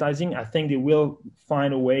on advertising, I think they will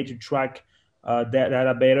find a way to track that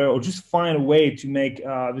data better, or just find a way to make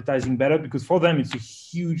advertising better, because for them it's a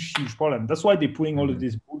huge problem. That's why they're putting all of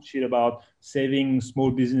this bullshit about saving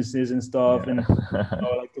small businesses and stuff, and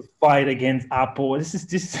the fight against Apple. This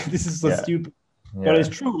is so stupid, but it's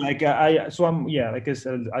true. Like I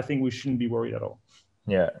said, I think we shouldn't be worried at all.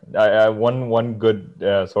 Yeah, I one good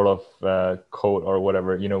sort of quote or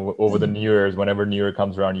whatever, over the New Year's, whenever New Year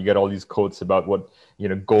comes around, you get all these quotes about what,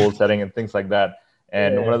 goal setting and things like that.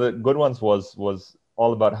 And one of the good ones was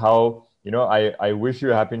all about how, I wish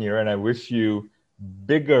you a happy New Year and I wish you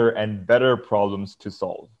bigger and better problems to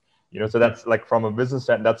solve. So that's like, from a business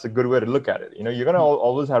end, that's a good way to look at it. You're going to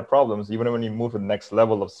always have problems. Even when you move to the next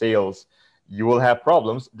level of sales, you will have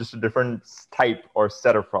problems, just a different type or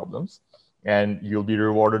set of problems. And you'll be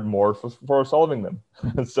rewarded more for solving them.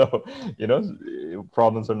 So,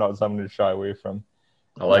 problems are not something to shy away from.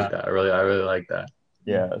 I like that. I really like that.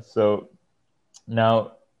 Yeah. So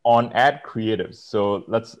now on ad creatives. So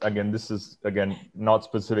this is not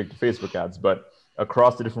specific to Facebook ads, but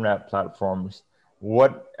across the different ad platforms,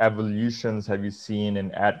 what evolutions have you seen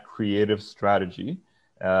in ad creative strategy?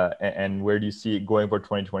 And where do you see it going for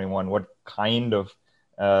 2021? What kind of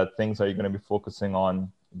things are you going to be focusing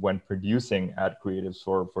on when producing ad creatives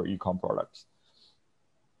for e-com products?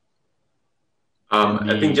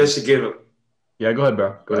 I think just to give... Yeah, go ahead,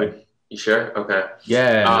 bro. Go ahead. You sure? Okay.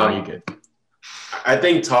 Yeah, no, you good. I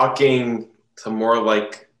think talking to more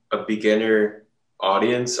like a beginner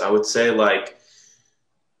audience, I would say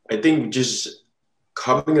I think just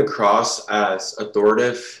coming across as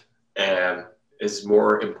authoritative is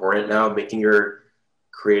more important now, making your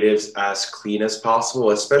creatives as clean as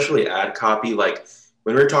possible, especially ad copy. Like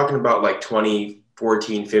when we're talking about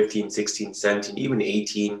 2014, 15, 16, 17, even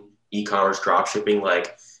 18 e-commerce dropshipping,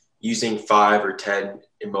 using 5 or 10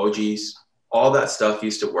 emojis, all that stuff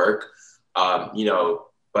used to work, but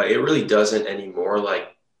it really doesn't anymore.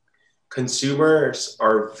 Consumers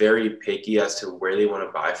are very picky as to where they want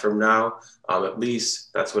to buy from now. At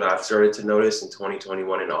least that's what I've started to notice in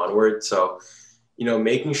 2021 and onward. So,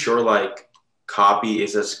 making sure copy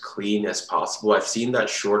is as clean as possible. I've seen that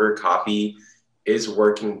shorter copy is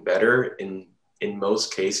working better in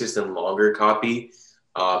most cases than longer copy.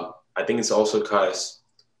 I think it's also because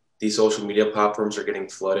these social media platforms are getting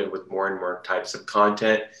flooded with more and more types of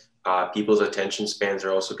content. People's attention spans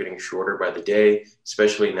are also getting shorter by the day,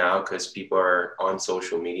 especially now because people are on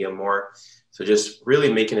social media more. So just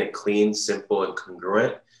really making it clean, simple, and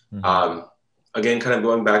congruent. Again, kind of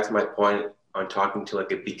going back to my point on talking to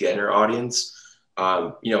like a beginner audience,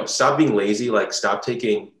 you know, stop being lazy, like stop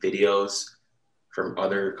taking videos from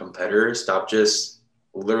other competitors, stop just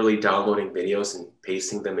literally downloading videos and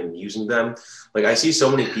pasting them and using them. Like I see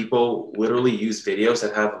so many people literally use videos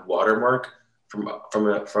that have a watermark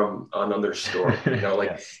from another store. You know,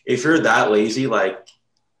 like if you're that lazy, like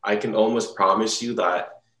I can almost promise you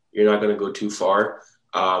that you're not going to go too far.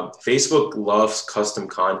 Facebook loves custom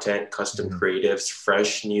content, custom creatives,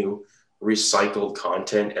 fresh, new, recycled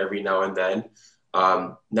content every now and then.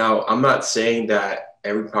 Now, I'm not saying that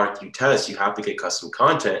every product you test, you have to get custom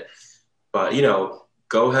content, but, you know,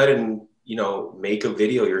 go ahead and, you know, make a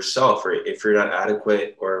video yourself, or if you're not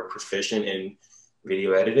adequate or proficient in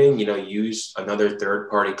video editing, you know, use another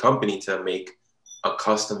third-party company to make a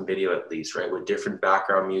custom video at least, right? With different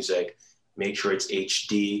background music, make sure it's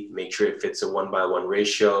HD, make sure it fits a 1:1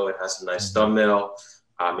 ratio. It has a nice thumbnail,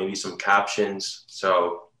 maybe some captions.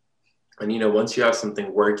 So, and, you know, once you have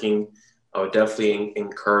something working, I would definitely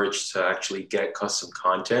encourage to actually get custom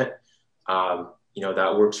content. You know,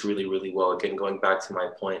 that works really, really well. Again, going back to my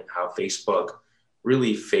point, how Facebook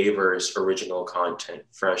really favors original content,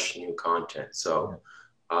 fresh, new content. So,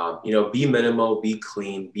 you know, be minimal, be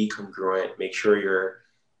clean, be congruent, make sure your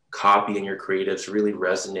copy and your creatives really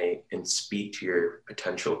resonate and speak to your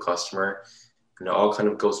potential customer. And it all kind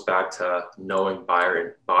of goes back to knowing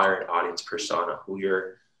buyer and audience persona, who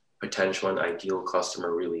your potential and ideal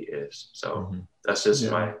customer really is. So that's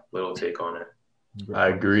just my little take on it. I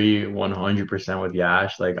agree 100% with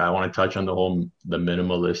Yash. Like, I want to touch on the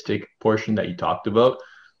minimalistic portion that you talked about.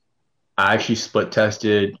 I actually split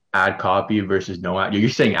tested ad copy versus no ad. You're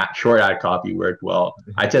saying short ad copy worked well.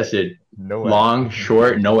 I tested long,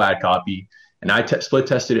 short, no ad copy. And I split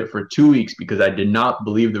tested it for 2 weeks because I did not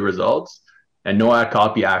believe the results. And no ad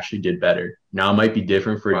copy actually did better. Now it might be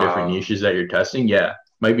different for different niches that you're testing. Yeah,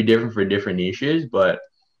 might be different for different niches, but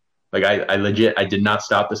like I did not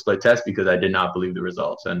stop the split test because I did not believe the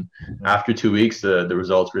results. And after 2 weeks, the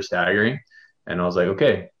results were staggering. And I was like,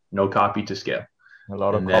 okay, no copy to scale. A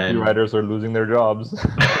lot of copywriters are losing their jobs.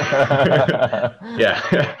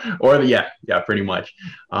 Pretty much.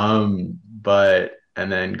 But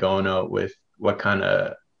and then going out with what kind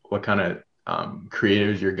of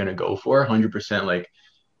creatives you're gonna go for. 100%. Like,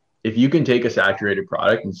 if you can take a saturated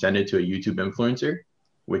product and send it to a YouTube influencer,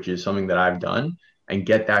 which is something that I've done, and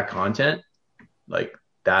get that content, like,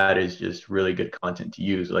 that is just really good content to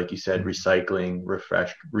use. Like you said, recycling,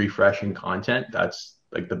 refreshing content. That's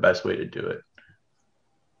like the best way to do it.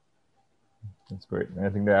 That's great.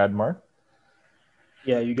 Anything to add, Marc?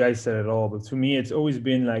 Yeah, you guys said it all. But to me, it's always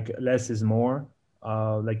been like less is more.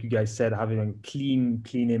 Like you guys said, having a clean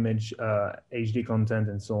image, HD content,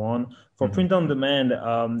 and so on. For print on demand,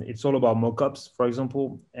 it's all about mockups, for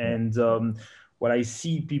example. And what I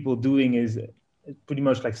see people doing is pretty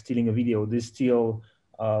much like stealing a video. They steal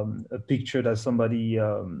a picture that somebody,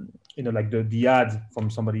 like the ad from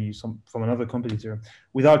from another competitor,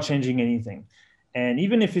 without changing anything. And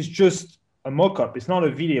even if it's just a mockup, it's not a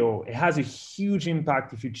video, it has a huge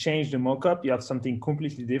impact. If you change the mockup, you have something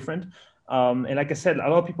completely different. And like I said, a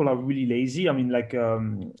lot of people are really lazy. I mean, like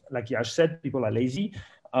Yash said, people are lazy,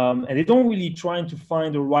 and they don't really try to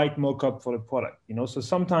find the right mockup for the product. So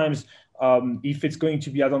sometimes if it's going to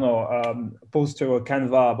be, I don't know, a poster or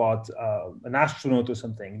Canva about an astronaut or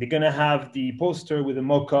something, they're going to have the poster with a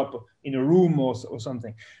mockup in a room or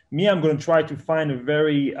something. Me, I'm going to try to find a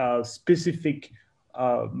very specific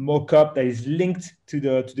mock-up that is linked to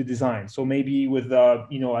the design. So maybe with I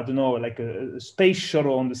don't know, like a space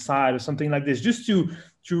shuttle on the side or something like this, just to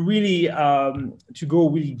really to go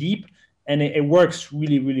really deep, and it works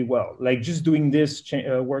really, really well. Like, just doing this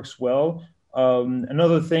works well.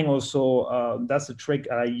 Another thing also, that's a trick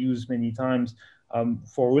I use many times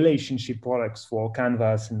for relationship products, for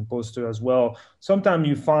canvas and poster as well. Sometimes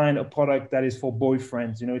you find a product that is for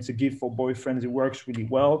boyfriends, it's a gift for boyfriends, it works really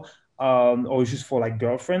well. Or just for like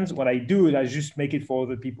girlfriends. What I do is I just make it for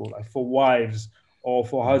other people, like for wives or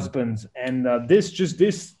for husbands. And this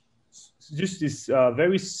very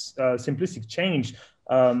simplistic change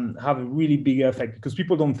have a really big effect, because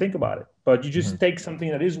people don't think about it. But you just take something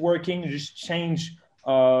that is working, you just change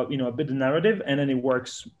a bit the narrative, and then it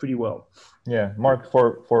works pretty well. Yeah, Marc,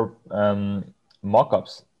 for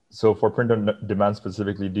mock-ups, so for print on demand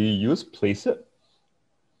specifically, do you use Placeit?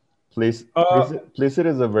 Placeit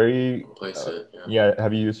is a very... Placeit, yeah.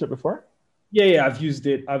 Have you used it before? Yeah, I've used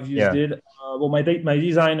it. Yeah. Well, my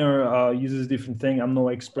designer uses different thing. I'm no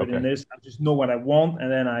expert in Okay. this. I just know what I want,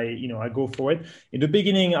 and then I go for it. In the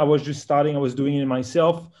beginning, I was just starting. I was doing it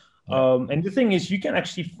myself. Yeah. And the thing is, you can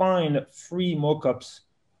actually find free mockups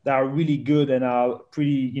that are really good and are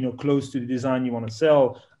pretty, close to the design you want to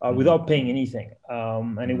sell without paying anything.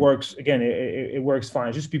 And it works. Again, it works fine.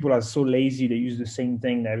 It's just people are so lazy; they use the same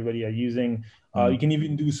thing that everybody are using. You can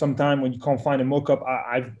even do sometime when you can't find a mockup.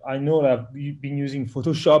 I know that I've been using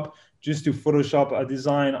Photoshop just to Photoshop a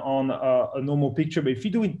design on a normal picture. But if you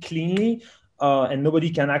do it cleanly and nobody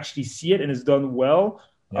can actually see it and it's done well,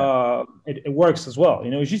 it works as well.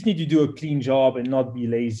 You just need to do a clean job and not be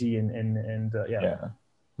lazy and yeah. Yeah.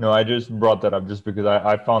 No, I just brought that up just because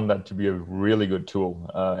I found that to be a really good tool.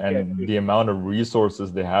 And the amount of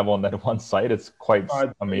resources they have on that one site, it's quite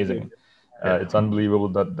amazing. It's unbelievable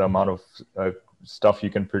that the amount of stuff you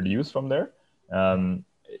can produce from there.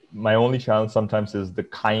 My only challenge sometimes is the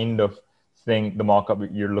kind of thing, the mockup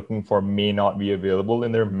you're looking for may not be available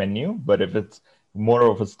in their menu. But if it's more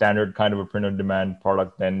of a standard kind of a print on demand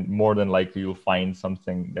product, then more than likely you'll find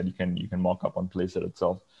something that you can mock up on Placeit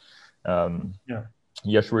itself.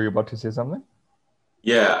 Yes, were you about to say something?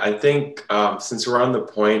 Yeah, I think since we're on the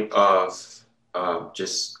point of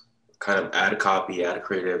just kind of ad copy, ad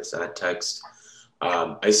creatives, ad text,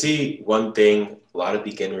 I see one thing a lot of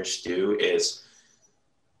beginners do is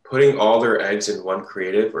putting all their eggs in one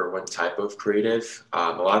creative or one type of creative.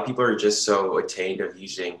 A lot of people are just so attained of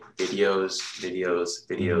using videos.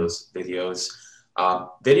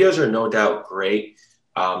 Videos are no doubt great.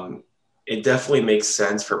 It definitely makes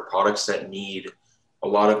sense for products that need a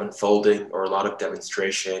lot of unfolding or a lot of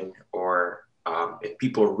demonstration, or if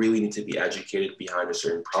people really need to be educated behind a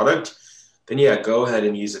certain product, then yeah, go ahead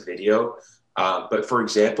and use a video. But for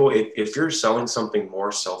example, if you're selling something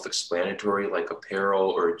more self-explanatory like apparel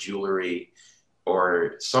or jewelry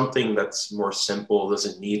or something that's more simple,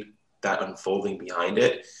 doesn't need that unfolding behind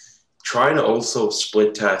it, try to also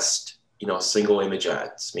split test, single image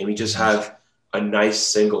ads. Maybe just have a nice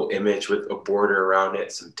single image with a border around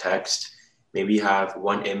it, some text. Maybe have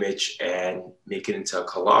one image and make it into a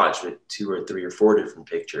collage with 2 or 3 or 4 different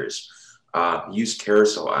pictures. Use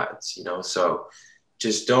carousel ads, so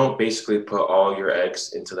just don't basically put all your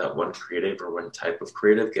eggs into that one creative or one type of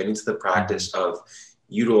creative. Get into the practice of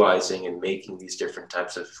utilizing and making these different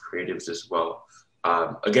types of creatives as well.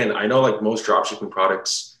 Again, I know like most dropshipping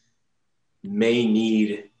products may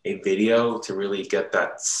need a video to really get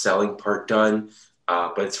that selling part done.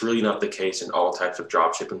 But it's really not the case in all types of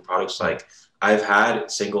dropshipping products. Like I've had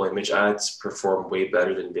single image ads perform way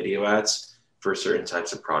better than video ads for certain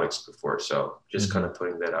types of products before. So just kind of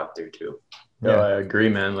putting that out there too. No, I agree,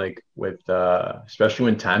 man. Like with, especially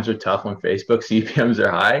when times are tough on Facebook, CPMs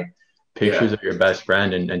are high, pictures are your best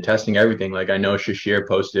friend, and testing everything. Like I know Shashir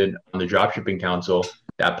posted on the Dropshipping Council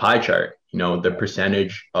that pie chart, the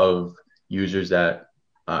percentage of users that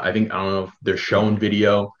I don't know if they're shown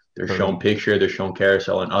video, they're shown picture, they're shown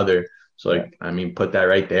carousel and other. So put that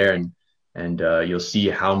right there and you'll see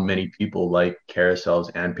how many people like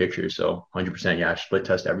carousels and pictures. So 100%, yeah, split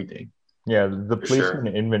test everything. Yeah, the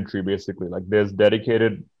placement inventory, basically, like there's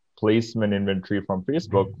dedicated placement inventory from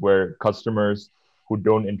Facebook where customers who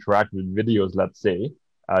don't interact with videos, let's say,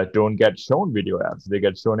 don't get shown video ads. They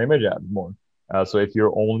get shown image ads more. So if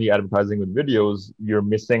you're only advertising with videos, you're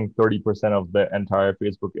missing 30% of the entire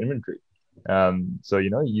Facebook inventory. So,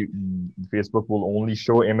 Facebook will only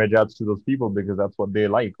show image ads to those people because that's what they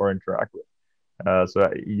like or interact with.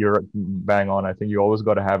 So you're bang on. I think you always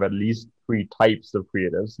got to have at least 3 types of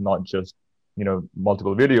creatives, not just,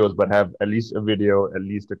 multiple videos, but have at least a video, at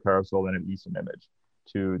least a carousel, and at least an image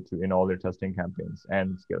to in all their testing campaigns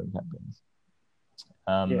and scaling campaigns.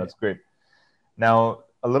 That's great. Now,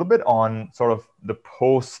 a little bit on sort of the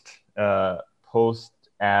post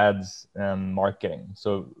ads marketing.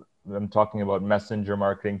 So I'm talking about messenger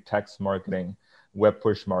marketing, text marketing, web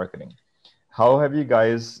push marketing. How have you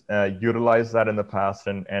guys utilized that in the past,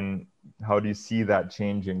 and how do you see that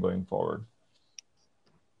changing going forward?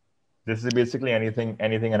 This is basically anything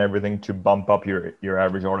and everything to bump up your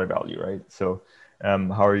average order value, right? So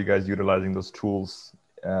how are you guys utilizing those tools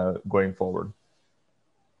going forward?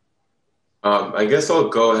 I guess I'll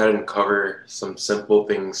go ahead and cover some simple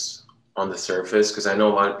things on the surface because I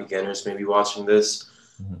know a lot of beginners may be watching this.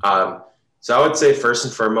 So I would say first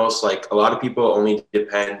and foremost, like a lot of people only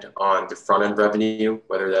depend on the front end revenue,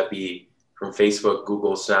 whether that be from Facebook,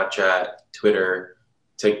 Google, Snapchat, Twitter,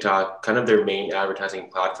 TikTok, kind of their main advertising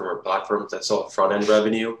platform or platforms that sell front end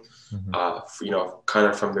revenue, kind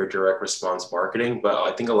of from their direct response marketing. But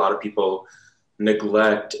I think a lot of people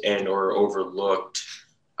neglect and or overlooked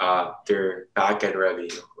their back-end revenue,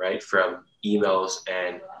 right, from emails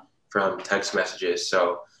and from text messages.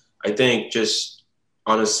 So I think just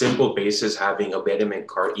on a simple basis, having abandonment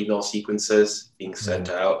cart email sequences being sent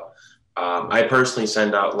out. I personally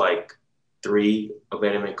send out like 3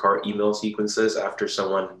 abandonment cart email sequences after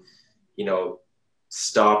someone,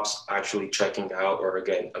 stops actually checking out or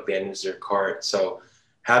again abandons their cart. So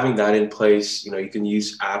having that in place, you can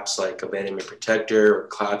use apps like Abandonment Protector or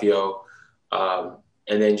Klaviyo,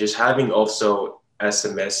 and then just having also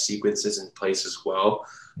SMS sequences in place as well.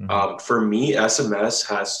 For me, SMS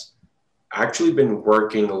has actually been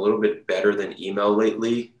working a little bit better than email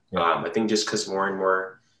lately. I think just because more and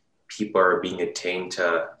more people are being attained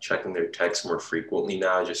to checking their texts more frequently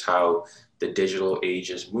now, just how the digital age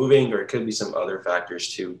is moving, or it could be some other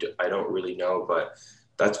factors too. I don't really know, but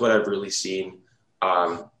that's what I've really seen.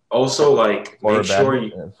 Also, like, make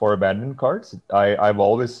sure for abandoned carts, I've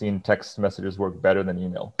always seen text messages work better than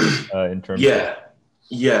email in terms of...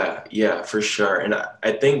 Yeah, for sure. And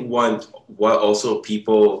I think what also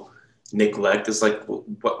people neglect is like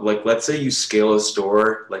let's say you scale a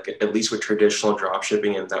store, like at least with traditional drop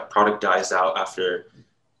shipping, and that product dies out after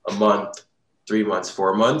a month, 3 months,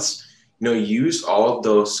 4 months. Use all of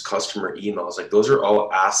those customer emails. Like those are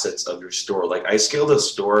all assets of your store. Like I scaled a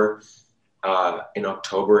store in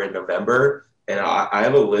October and November, and I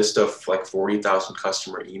have a list of like 40,000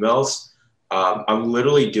 customer emails. I'm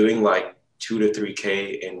literally doing like 2 to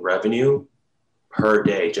 3K in revenue per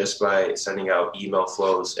day just by sending out email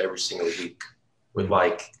flows every single week with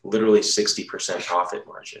like literally 60% profit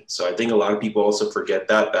margin. So I think a lot of people also forget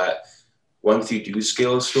that once you do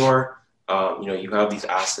scale a store, you have these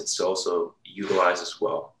assets to also utilize as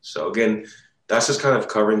well. So again, that's just kind of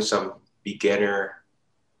covering some beginner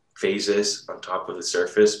phases on top of the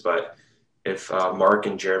surface. But if Marc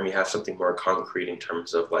and Jeremy have something more concrete in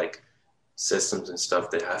terms of like systems and stuff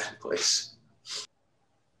they have in place.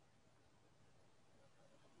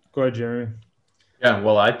 Go ahead, Jeremy. Yeah,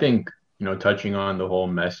 well, I think, touching on the whole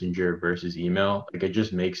messenger versus email, like it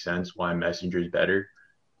just makes sense why messenger is better.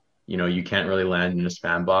 You can't really land in a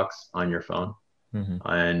spam box on your phone.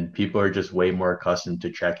 And people are just way more accustomed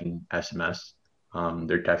to checking SMS,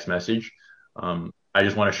 their text message. I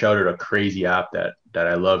just want to shout out a crazy app that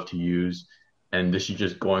I love to use. And this is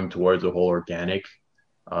just going towards a whole organic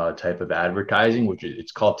type of advertising,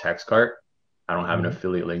 it's called TextCart. I don't have an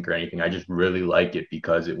affiliate link or anything. I just really like it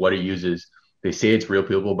because what it uses, they say it's real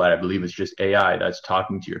people, but I believe it's just AI that's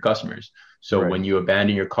talking to your customers. So when you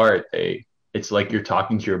abandon your cart, it's like you're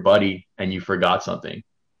talking to your buddy and you forgot something.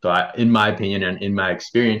 So in my opinion and in my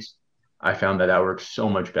experience, I found that works so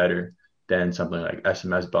much better than something like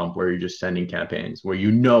SMS bump, where you're just sending campaigns where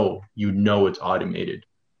it's automated.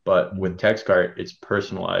 But with TextCart, it's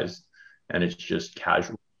personalized and it's just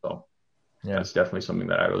casual. So that's definitely something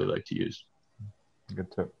that I really like to use. Good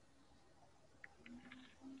tip.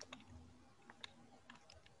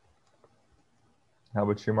 How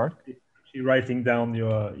about you, Marc? You're writing down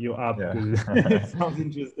your app. It sounds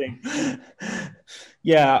interesting.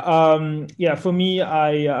 For me,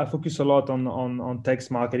 I focus a lot on text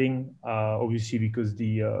marketing, obviously because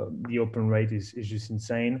the open rate is just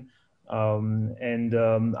insane. I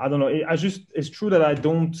don't know. It's true that I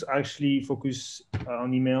don't actually focus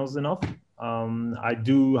on emails enough. I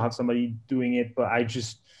do have somebody doing it, but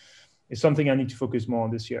it's something I need to focus more on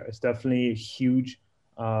this year. It's definitely huge.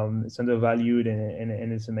 It's undervalued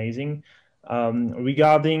and it's amazing.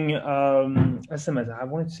 Regarding SMS, I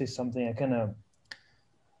wanted to say something. I kind of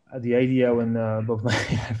had the idea when but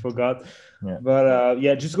I forgot. But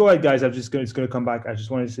just go ahead, guys. It's going to come back. I just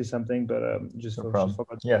wanted to say something, but just forgot.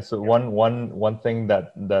 So one thing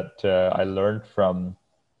that I learned from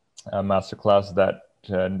a masterclass that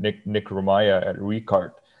Nick Romaya at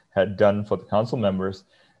Recart had done for the council members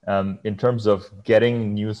in terms of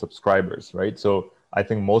getting new subscribers, right? So I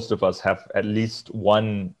think most of us have at least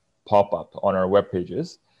one pop-up on our web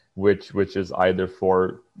pages, which is either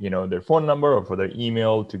for their phone number or for their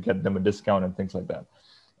email to get them a discount and things like that.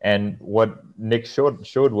 And what Nick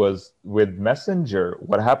showed was with Messenger,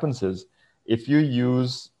 what happens is if you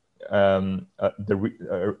use a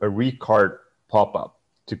Recart pop-up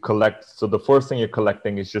to collect, so the first thing you're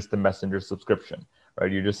collecting is just the Messenger subscription,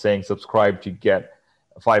 right? You're just saying subscribe to get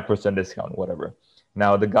a 5% discount, whatever.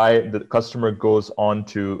 Now the customer goes on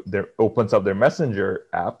to opens up their Messenger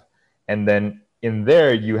app, and then in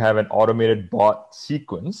there you have an automated bot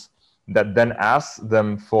sequence that then asks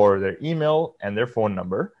them for their email and their phone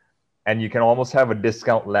number, and you can almost have a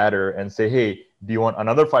discount ladder and say, hey, do you want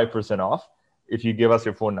another 5% off if you give us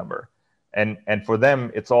your phone number? And for them,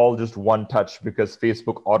 it's all just one touch because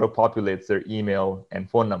Facebook auto-populates their email and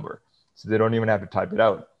phone number. So they don't even have to type it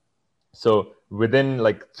out. So within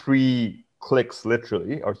like 3 clicks,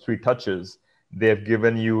 literally, or 3 touches, they've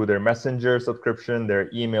given you their messenger subscription, their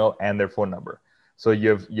email, and their phone number. So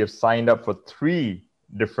you've signed up for 3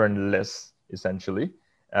 different lists essentially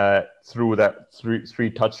through that three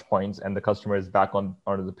touch points, and the customer is back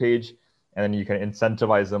onto the page, and then you can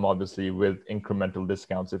incentivize them obviously with incremental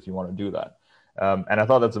discounts if you want to do that. And I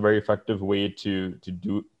thought that's a very effective way to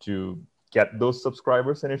get those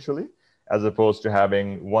subscribers initially, as opposed to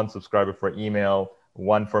having 1 subscriber for email,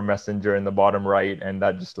 1 for messenger in the bottom right, and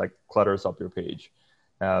that just like clutters up your page.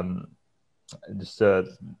 Have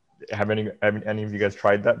any of you guys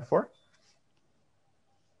tried that before?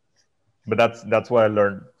 But that's what I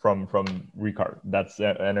learned from Recart. That's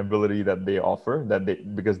an ability that they offer,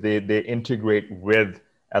 because they integrate with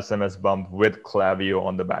SMS Bump, with Klaviyo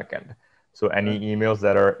on the back end. So any emails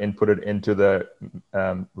that are inputted into the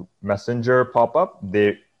messenger pop-up,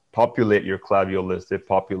 they populate your Klaviyo list, they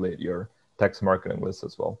populate your text marketing list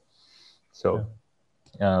as well. So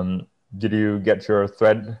did you get your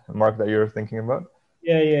thread, Mark, that you're thinking about?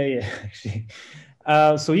 Yeah, actually.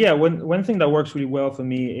 So yeah, one thing that works really well for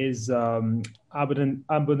me is abundant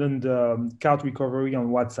cart recovery on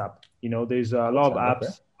WhatsApp. You know, there's a lot of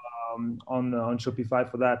apps on Shopify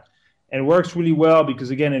for that, and it works really well because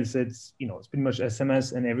again, it's pretty much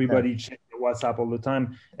SMS, and everybody checks their WhatsApp all the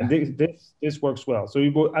time, and this works well. So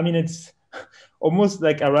it's almost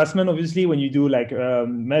like harassment, obviously, when you do like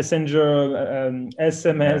messenger,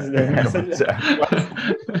 SMS,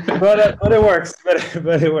 but it works.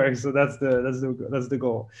 But it works. So that's the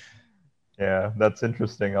goal. Yeah, that's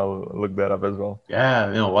interesting. I'll look that up as well. Yeah,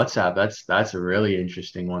 WhatsApp. That's a really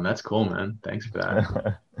interesting one. That's cool, man. Thanks for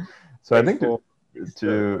that. So I think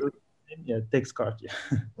text card.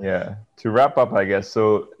 Yeah. To wrap up, I guess.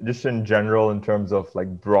 So just in general, in terms of like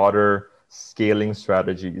broader scaling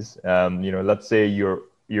strategies, let's say you're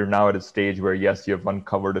now at a stage where yes, you have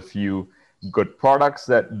uncovered a few good products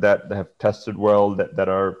that have tested well, that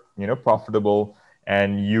are profitable,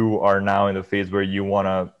 and you are now in the phase where you want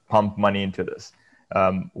to pump money into this.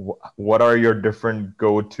 What are your different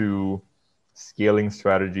go-to scaling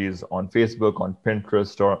strategies on Facebook, on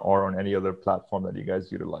Pinterest, or on any other platform that you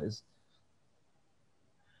guys utilize?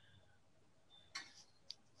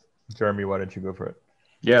 Jeremy, why don't you go for it?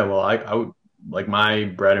 Yeah, well, I would, like, my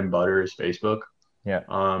bread and butter is Facebook. Yeah.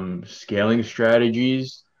 Scaling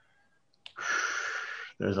strategies,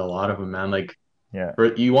 there's a lot of them, man. Like,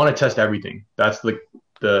 you want to test everything. That's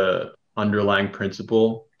the underlying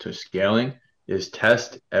principle to scaling, is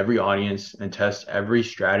test every audience and test every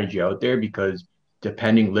strategy out there, because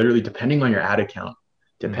depending on your ad account,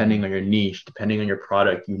 depending on your niche, depending on your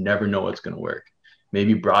product, you never know what's going to work.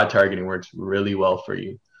 Maybe broad targeting works really well for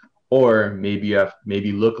you, or maybe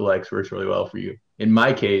lookalikes works really well for you. In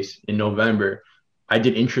my case, in November, I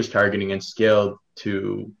did interest targeting and scaled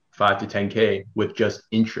to 5 to 10K with just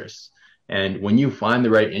interests. And when you find the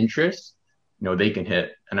right interests, they can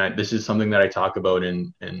hit. And this is something that I talk about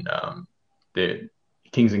in the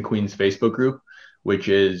Kings and Queens Facebook group, which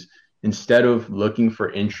is, instead of looking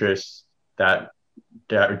for interests that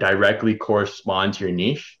directly correspond to your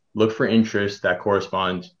niche, look for interests that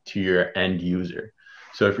correspond to your end user.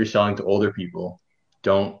 So if you're selling to older people,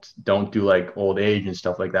 don't do like old age and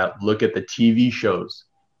stuff like that. Look at the TV shows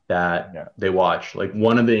that they watch. Like,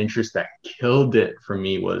 one of the interests that killed it for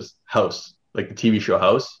me was House, like the TV show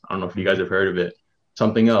House. I don't know if you guys have heard of it.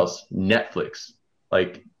 Something else, Netflix.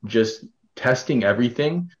 Like, just testing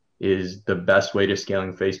everything is the best way to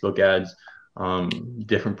scaling Facebook ads.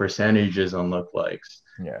 Different percentages on lookalikes,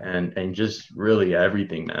 and just really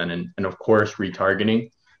everything, man. And of course,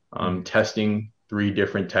 retargeting, testing 3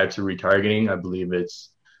 different types of retargeting. I believe it's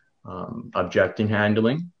objection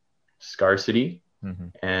handling, scarcity,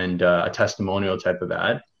 and a testimonial type of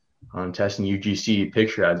ad. Testing UGC,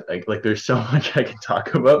 picture ads. Like there's so much I can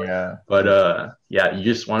talk about. But you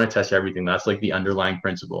just want to test everything. That's like the underlying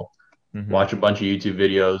principle. Watch a bunch of YouTube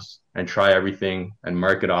videos and try everything and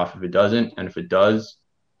mark it off if it doesn't, and if it does,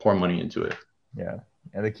 pour money into it. Yeah.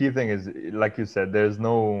 And the key thing is, like you said, there's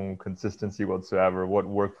no consistency whatsoever. What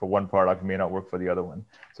worked for one product may not work for the other one.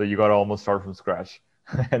 So you got to almost start from scratch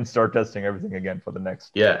and start testing everything again for the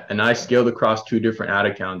next. Yeah. And I scaled across 2 different ad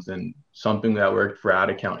accounts, and something that worked for ad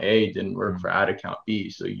account A didn't work for ad account B.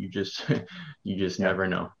 So you just never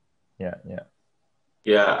know. Yeah.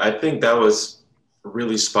 I think that was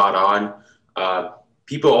really spot on.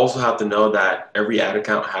 People also have to know that every ad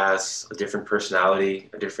account has a different personality,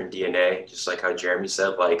 a different DNA, just like how Jeremy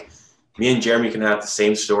said. Like, me and Jeremy can have the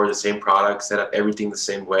same store, the same product, set up everything the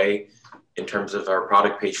same way in terms of our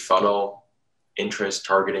product page funnel, interest,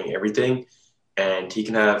 targeting, everything. and he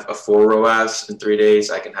can have a 4 ROAS in 3 days.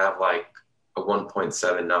 I can have like a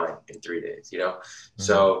 1.79 in 3 days, you know?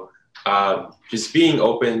 So just being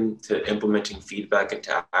open to implementing feedback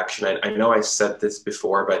into action. I know I said this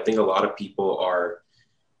before, but I think a lot of people are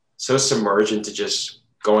so submerged into just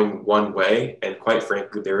going one way. And quite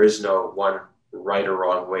frankly, there is no one right or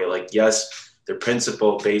wrong way. Like, yes, the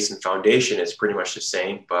principle, base, and foundation is pretty much the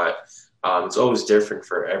same, but it's always different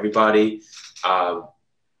for everybody.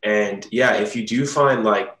 And yeah, if you do find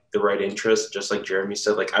like the right interest, just like Jeremy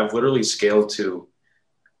said, like I've literally scaled to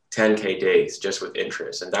 10K days just with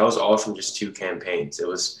interest. And that was all from just 2 campaigns. It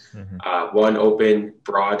was one open,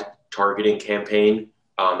 broad targeting campaign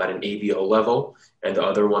at an ABO level. And the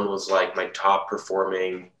other one was like my top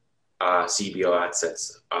performing CBO ad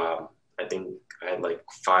sets. I think I had like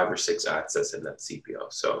 5 or 6 ad sets in that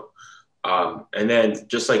CPO. So, and then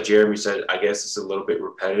just like Jeremy said, I guess it's a little bit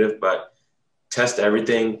repetitive, but test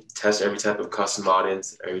everything, test every type of custom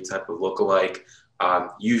audience, every type of lookalike.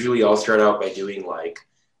 Usually I'll start out by doing like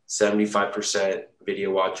 75%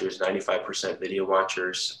 video watchers, 95% video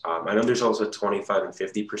watchers. I know there's also 25 and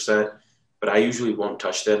 50%, but I usually won't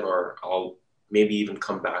touch them, or I'll maybe even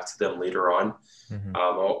come back to them later on.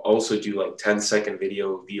 I'll also do like 10-second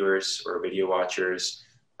video viewers or video watchers,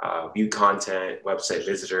 view content, website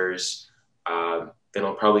visitors. Then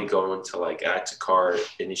I'll probably go into like add to cart,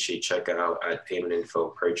 initiate checkout, add payment info,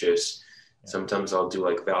 purchase. Sometimes I'll do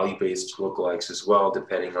like value-based lookalikes as well,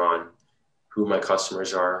 depending on who my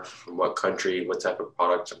customers are, from what country, what type of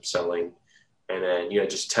products I'm selling. And then, you know,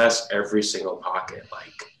 just test every single pocket.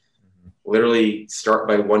 Like literally start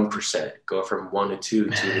by 1%, go from 1 to 2, 2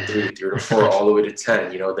 to 3, 3 to 4, all the way to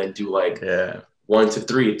 10, you know, then do like 1 to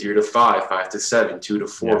 3, 3 to 5, 5 to 7, 2 to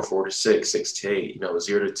 4, 4 to 6, 6 to 8, you know,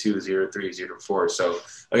 0 to 2, 0 to 3, 0 to 4. So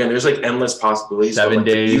again, there's like endless possibilities. 7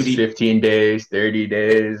 days, 15 days, 30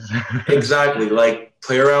 days. Exactly. Like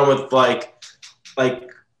play around with like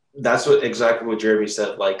that's exactly what Jeremy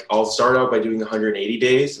said. Like I'll start out by doing 180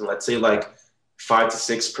 days, and let's say like 5 to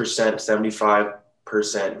 6%,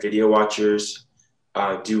 75% video watchers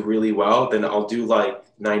do really well. Then I'll do like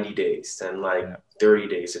 90 days, then like 30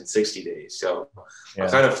 days and 60 days. So I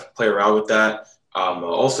kind of play around with that. I'll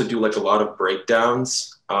also do like a lot of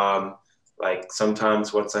breakdowns. Like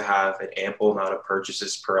sometimes once I have an ample amount of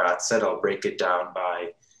purchases per ad set, I'll break it down by,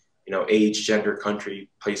 you know, age, gender, country,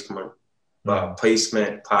 placement,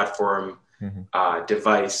 platform,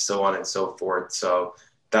 device, so on and so forth. So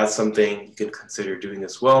that's something you can consider doing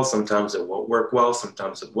as well. Sometimes it won't work well,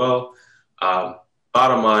 sometimes it will.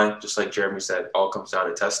 Bottom line, just like Jeremy said, all comes down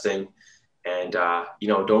to testing. And, you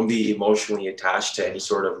know, don't be emotionally attached to any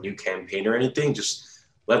sort of new campaign or anything. Just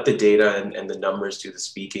let the data and the numbers do the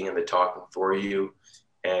speaking and the talking for you.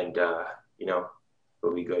 And, you know,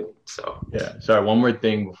 it'll be good. So, yeah. Sorry, one more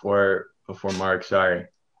thing before Marc, sorry.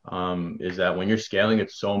 Is that when you're scaling,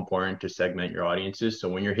 it's so important to segment your audiences. So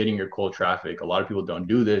when you're hitting your cold traffic, a lot of people don't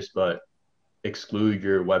do this, but exclude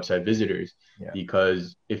your website visitors,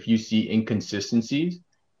 because if you see inconsistencies,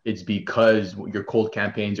 it's because your cold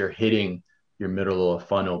campaigns are hitting your middle of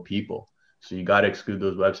funnel people. So you got to exclude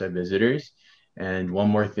those website visitors. And one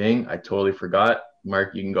more thing, I totally forgot.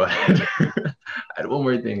 Marc, you can go ahead. I had one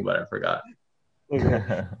more thing, but I forgot.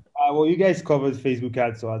 Okay. Well, you guys covered Facebook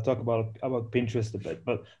ads, so I'll talk about Pinterest a bit.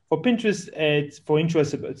 But for Pinterest,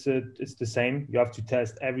 it's the same. You have to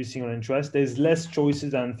test every single interest. There's less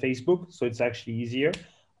choices than Facebook, so it's actually easier.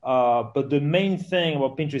 But the main thing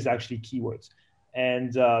about Pinterest is actually keywords.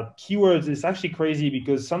 And keywords is actually crazy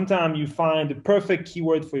because sometimes you find the perfect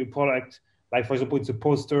keyword for your product. Like for example, it's a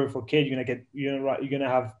poster for kid. You're gonna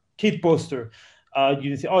have kid poster.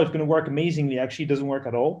 You say, oh, it's gonna work amazingly. Actually, it doesn't work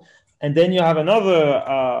at all. And then you have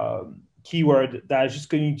another keyword that is just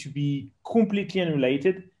going to be completely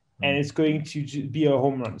unrelated, and it's going to be a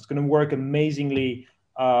home run. It's going to work amazingly.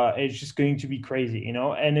 It's just going to be crazy, you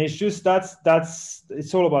know. And it's just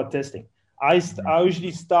it's all about testing. I usually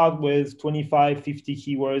start with 25, 50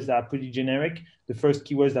 keywords that are pretty generic. The first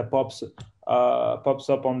keywords that pops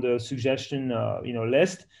up on the suggestion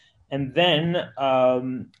list, and then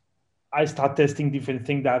I start testing different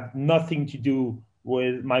things that have nothing to do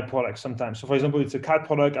with my product sometimes. So for example, it's a cat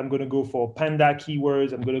product. I'm going to go for panda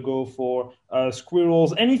keywords. I'm going to go for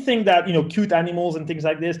squirrels, anything that, cute animals and things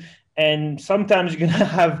like this. And sometimes you're going to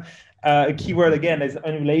have a keyword, again, that's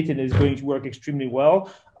unrelated, is going to work extremely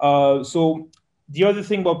well. So the other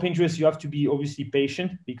thing about Pinterest, you have to be obviously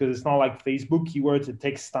patient, because it's not like Facebook keywords. It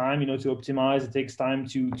takes time, to optimize. It takes time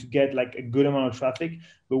to get like a good amount of traffic.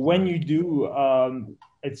 But when you do,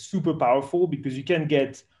 it's super powerful, because you can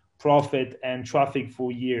get profit and traffic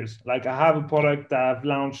for years. Like I have a product that I've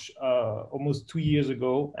launched almost 2 years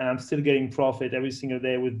ago, and I'm still getting profit every single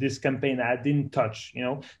day with this campaign that I didn't touch.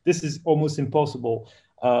 This is almost impossible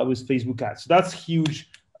with Facebook ads. So that's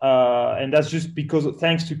huge. And that's just because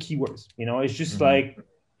thanks to keywords, it's just like,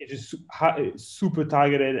 it's just super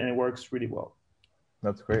targeted and it works really well.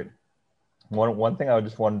 That's great. One thing I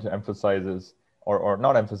just wanted to emphasize is, or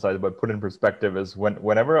not emphasize, but put in perspective is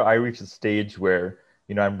whenever I reach a stage where,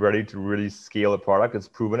 I'm ready to really scale a product, it's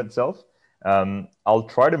proven itself. I'll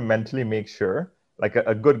try to mentally make sure, like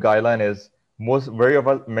a good guideline is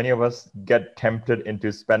many of us get tempted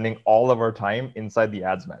into spending all of our time inside the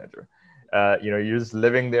ads manager. You're just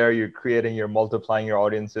living there, you're multiplying your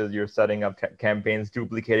audiences, you're setting up campaigns,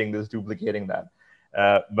 duplicating this, duplicating that.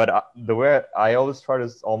 But the way I always try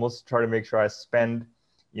to make sure I spend,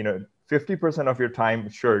 50% of your time,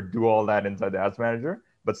 sure, do all that inside the ads manager,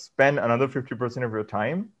 but spend another 50% of your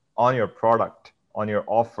time on your product, on your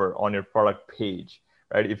offer, on your product page,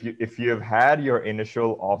 right? If you have had your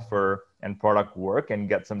initial offer and product work and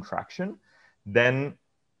get some traction, then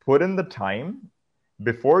put in the time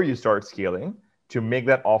before you start scaling to make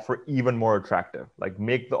that offer even more attractive. Like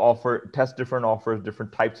make the offer, test different offers,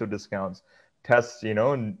 different types of discounts, test,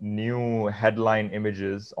 new headline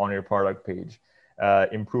images on your product page,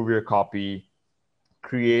 improve your copy,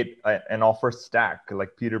 create an offer stack.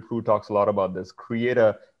 Like Peter Prue talks a lot about this. Create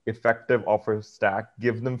a effective offer stack,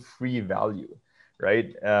 give them free value,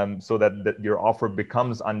 right? So that your offer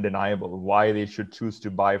becomes undeniable. Why they should choose to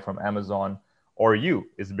buy from Amazon or you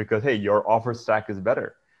is because, hey, your offer stack is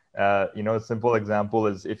better. A simple example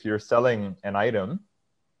is if you're selling an item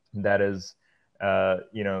that is,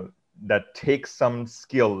 that takes some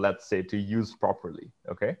skill, let's say, to use properly,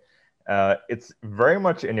 okay? It's very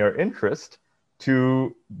much in your interest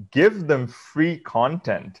to give them free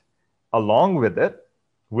content along with it,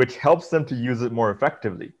 which helps them to use it more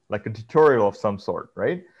effectively, like a tutorial of some sort,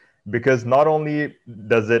 right? Because not only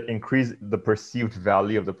does it increase the perceived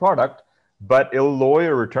value of the product, but it'll lower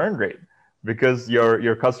your return rate because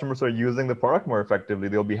your customers are using the product more effectively.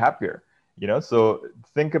 They'll be happier, So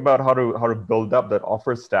think about how to build up that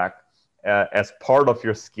offer stack as part of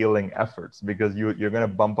your scaling efforts, because you're going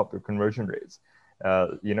to bump up your conversion rates.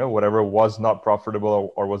 Whatever was not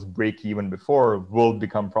profitable or was break even before will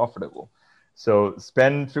become profitable. So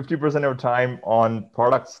spend 50% of your time on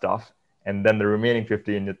product stuff, and then the remaining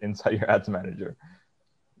 50 inside your ads manager.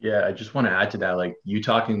 Yeah, I just want to add to that. Like you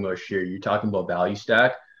talking about share, you talking about value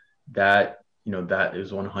stack. That that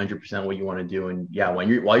is 100% what you want to do. And yeah,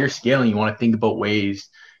 while you're scaling, you want to think about ways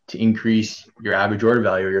to increase your average order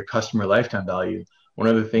value or your customer lifetime value. One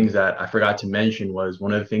of the things that I forgot to mention was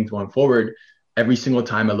one of the things going forward. Every single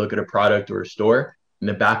time I look at a product or a store, in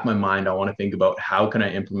the back of my mind, I want to think about how can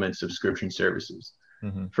I implement subscription services.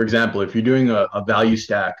 Mm-hmm. For example, if you're doing a value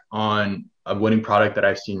stack on a winning product that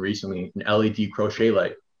I've seen recently, an LED crochet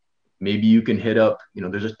light, maybe you can hit up,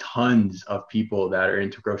 there's a tons of people that are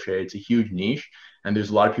into crochet. It's a huge niche. And there's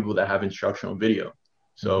a lot of people that have instructional video.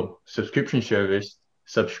 So I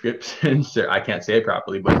can't say it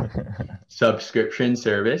properly, but subscription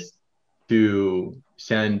service to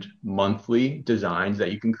send monthly designs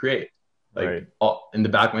that you can create. Like right. In the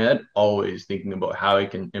back of my head, always thinking about how I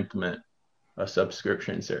can implement a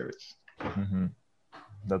subscription service. Mm-hmm.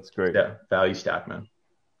 That's great. Yeah, value stack, man.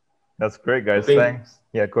 That's great, guys. Thanks.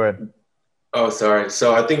 Yeah, go ahead. Oh, sorry.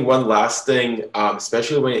 So I think one last thing,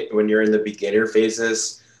 especially when you're in the beginner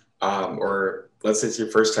phases, or let's say it's your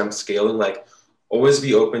first time scaling, like always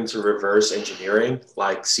be open to reverse engineering.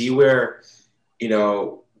 Like see where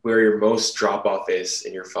your most drop off is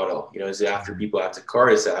in your funnel. Is it after people add to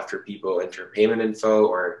cart? Is it after people enter payment info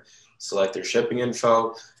or select their shipping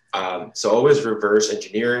info? So always reverse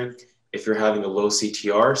engineering. If you're having a low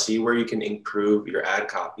CTR, see where you can improve your ad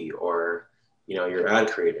copy or, your ad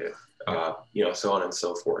creative, so on and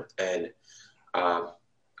so forth. And I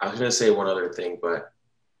was going to say one other thing, but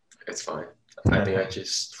it's fine. I think I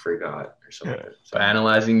just forgot or something. So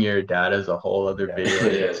analyzing your data is a whole other video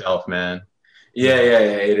in itself, man. Yeah,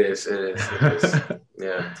 it is.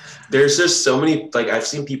 Yeah. There's just so many, like I've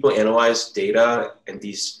seen people analyze data and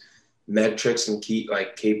these metrics and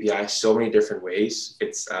KPI so many different ways.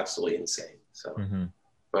 It's absolutely insane. So,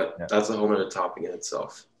 but that's a whole other topic in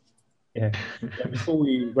itself. Yeah. Before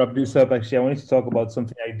we wrap this up, actually, I wanted to talk about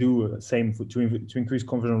something I do to increase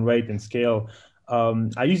conversion rate and scale.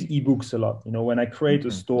 I use ebooks a lot. When I create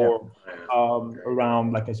a store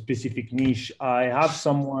around like a specific niche, I have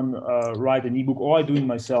someone write an ebook, or I do it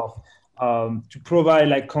myself to provide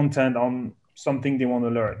like content on something they want to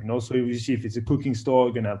learn. You know, so if it's a cooking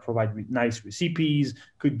store, going to provide nice recipes,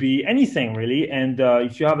 could be anything really. And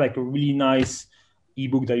if you have like a really nice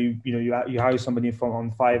ebook that you hire somebody from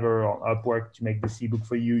on Fiverr or Upwork to make this ebook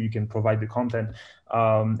for you, you can provide the content,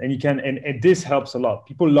 and this helps a lot.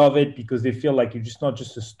 People love it because they feel like you're just not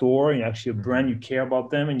just a store, you're actually a brand, you care about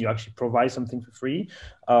them, and you actually provide something for free.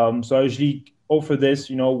 So I usually offer this,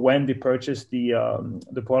 when they purchase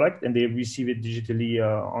the product and they receive it digitally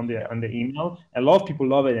on the email. And a lot of people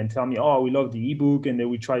love it and tell me, oh, we love the ebook, and then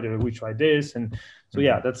we try this. And so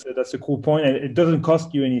yeah, that's a cool point. And it doesn't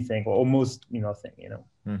cost you anything, or almost nothing,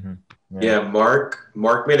 Yeah,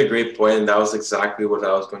 Marc made a great point, and that was exactly what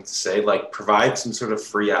I was going to say. Like, provide some sort of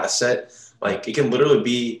free asset. Like, it can literally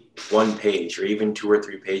be one page or even 2 or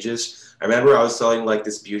 3 pages. I remember I was selling like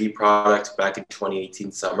this beauty product back in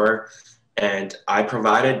 2018 summer, and I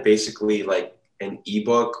provided basically like an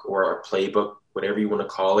ebook or a playbook, whatever you want to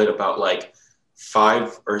call it, about like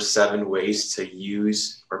 5 or 7 ways to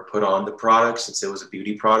use or put on the product, since it was a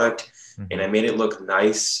beauty product. And I made it look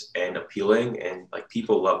nice and appealing, and like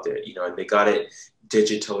people loved it, and they got it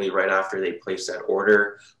digitally right after they placed that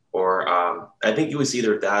order. Or I think it was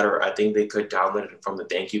either that, or I think they could download it from the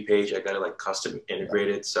thank you page. I got it like custom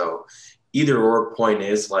integrated. So either or, point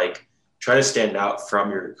is like, try to stand out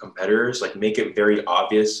from your competitors, like make it very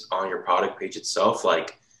obvious on your product page itself.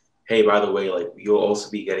 Like, hey, by the way, like you'll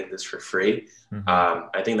also be getting this for free.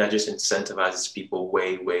 I think that just incentivizes people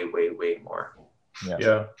way, way, way, way more.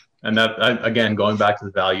 Yeah. And that, again, going back to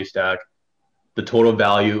the value stack, the total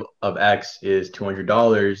value of X is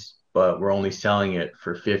 $200, but we're only selling it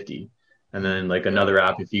for $50. And then like another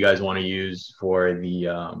app, if you guys want to use for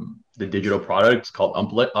the digital products, called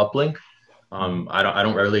Uplink. I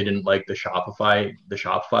really didn't like the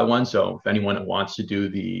Shopify one. So if anyone wants to do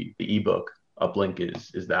the ebook, Uplink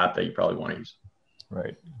is the app that you probably want to use.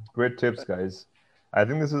 Right. Great tips, guys. I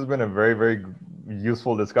think this has been a very, very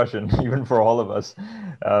useful discussion, even for all of us.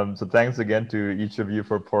 So thanks again to each of you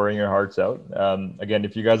for pouring your hearts out. Again,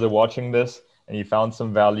 if you guys are watching this and you found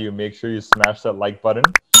some value, make sure you smash that like button.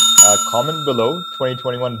 Comment below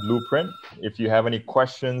 2021 blueprint. If you have any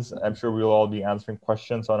questions, I'm sure we'll all be answering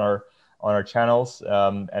questions on our channels.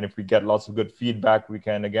 And if we get lots of good feedback, we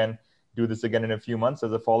can again do this again in a few months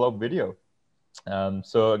as a follow-up video.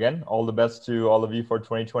 So again, all the best to all of you for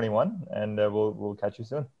 2021, and we'll catch you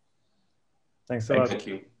soon. Thanks so much. Thank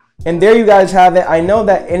you. And there you guys have it. I know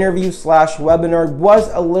that interview/webinar was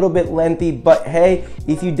a little bit lengthy, but hey,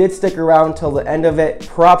 if you did stick around till the end of it,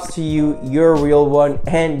 props to you. You're a real one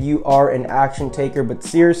and you are an action taker. But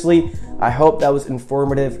seriously, I hope that was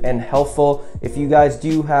informative and helpful. If you guys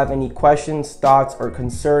do have any questions, thoughts, or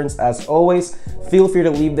concerns, as always, feel free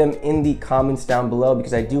to leave them in the comments down below,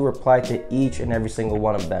 because I do reply to each and every single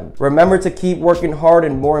one of them. Remember to keep working hard,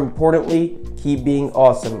 and more importantly, keep being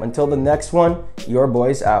awesome. Until the next one, your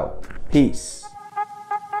boy's out. Peace.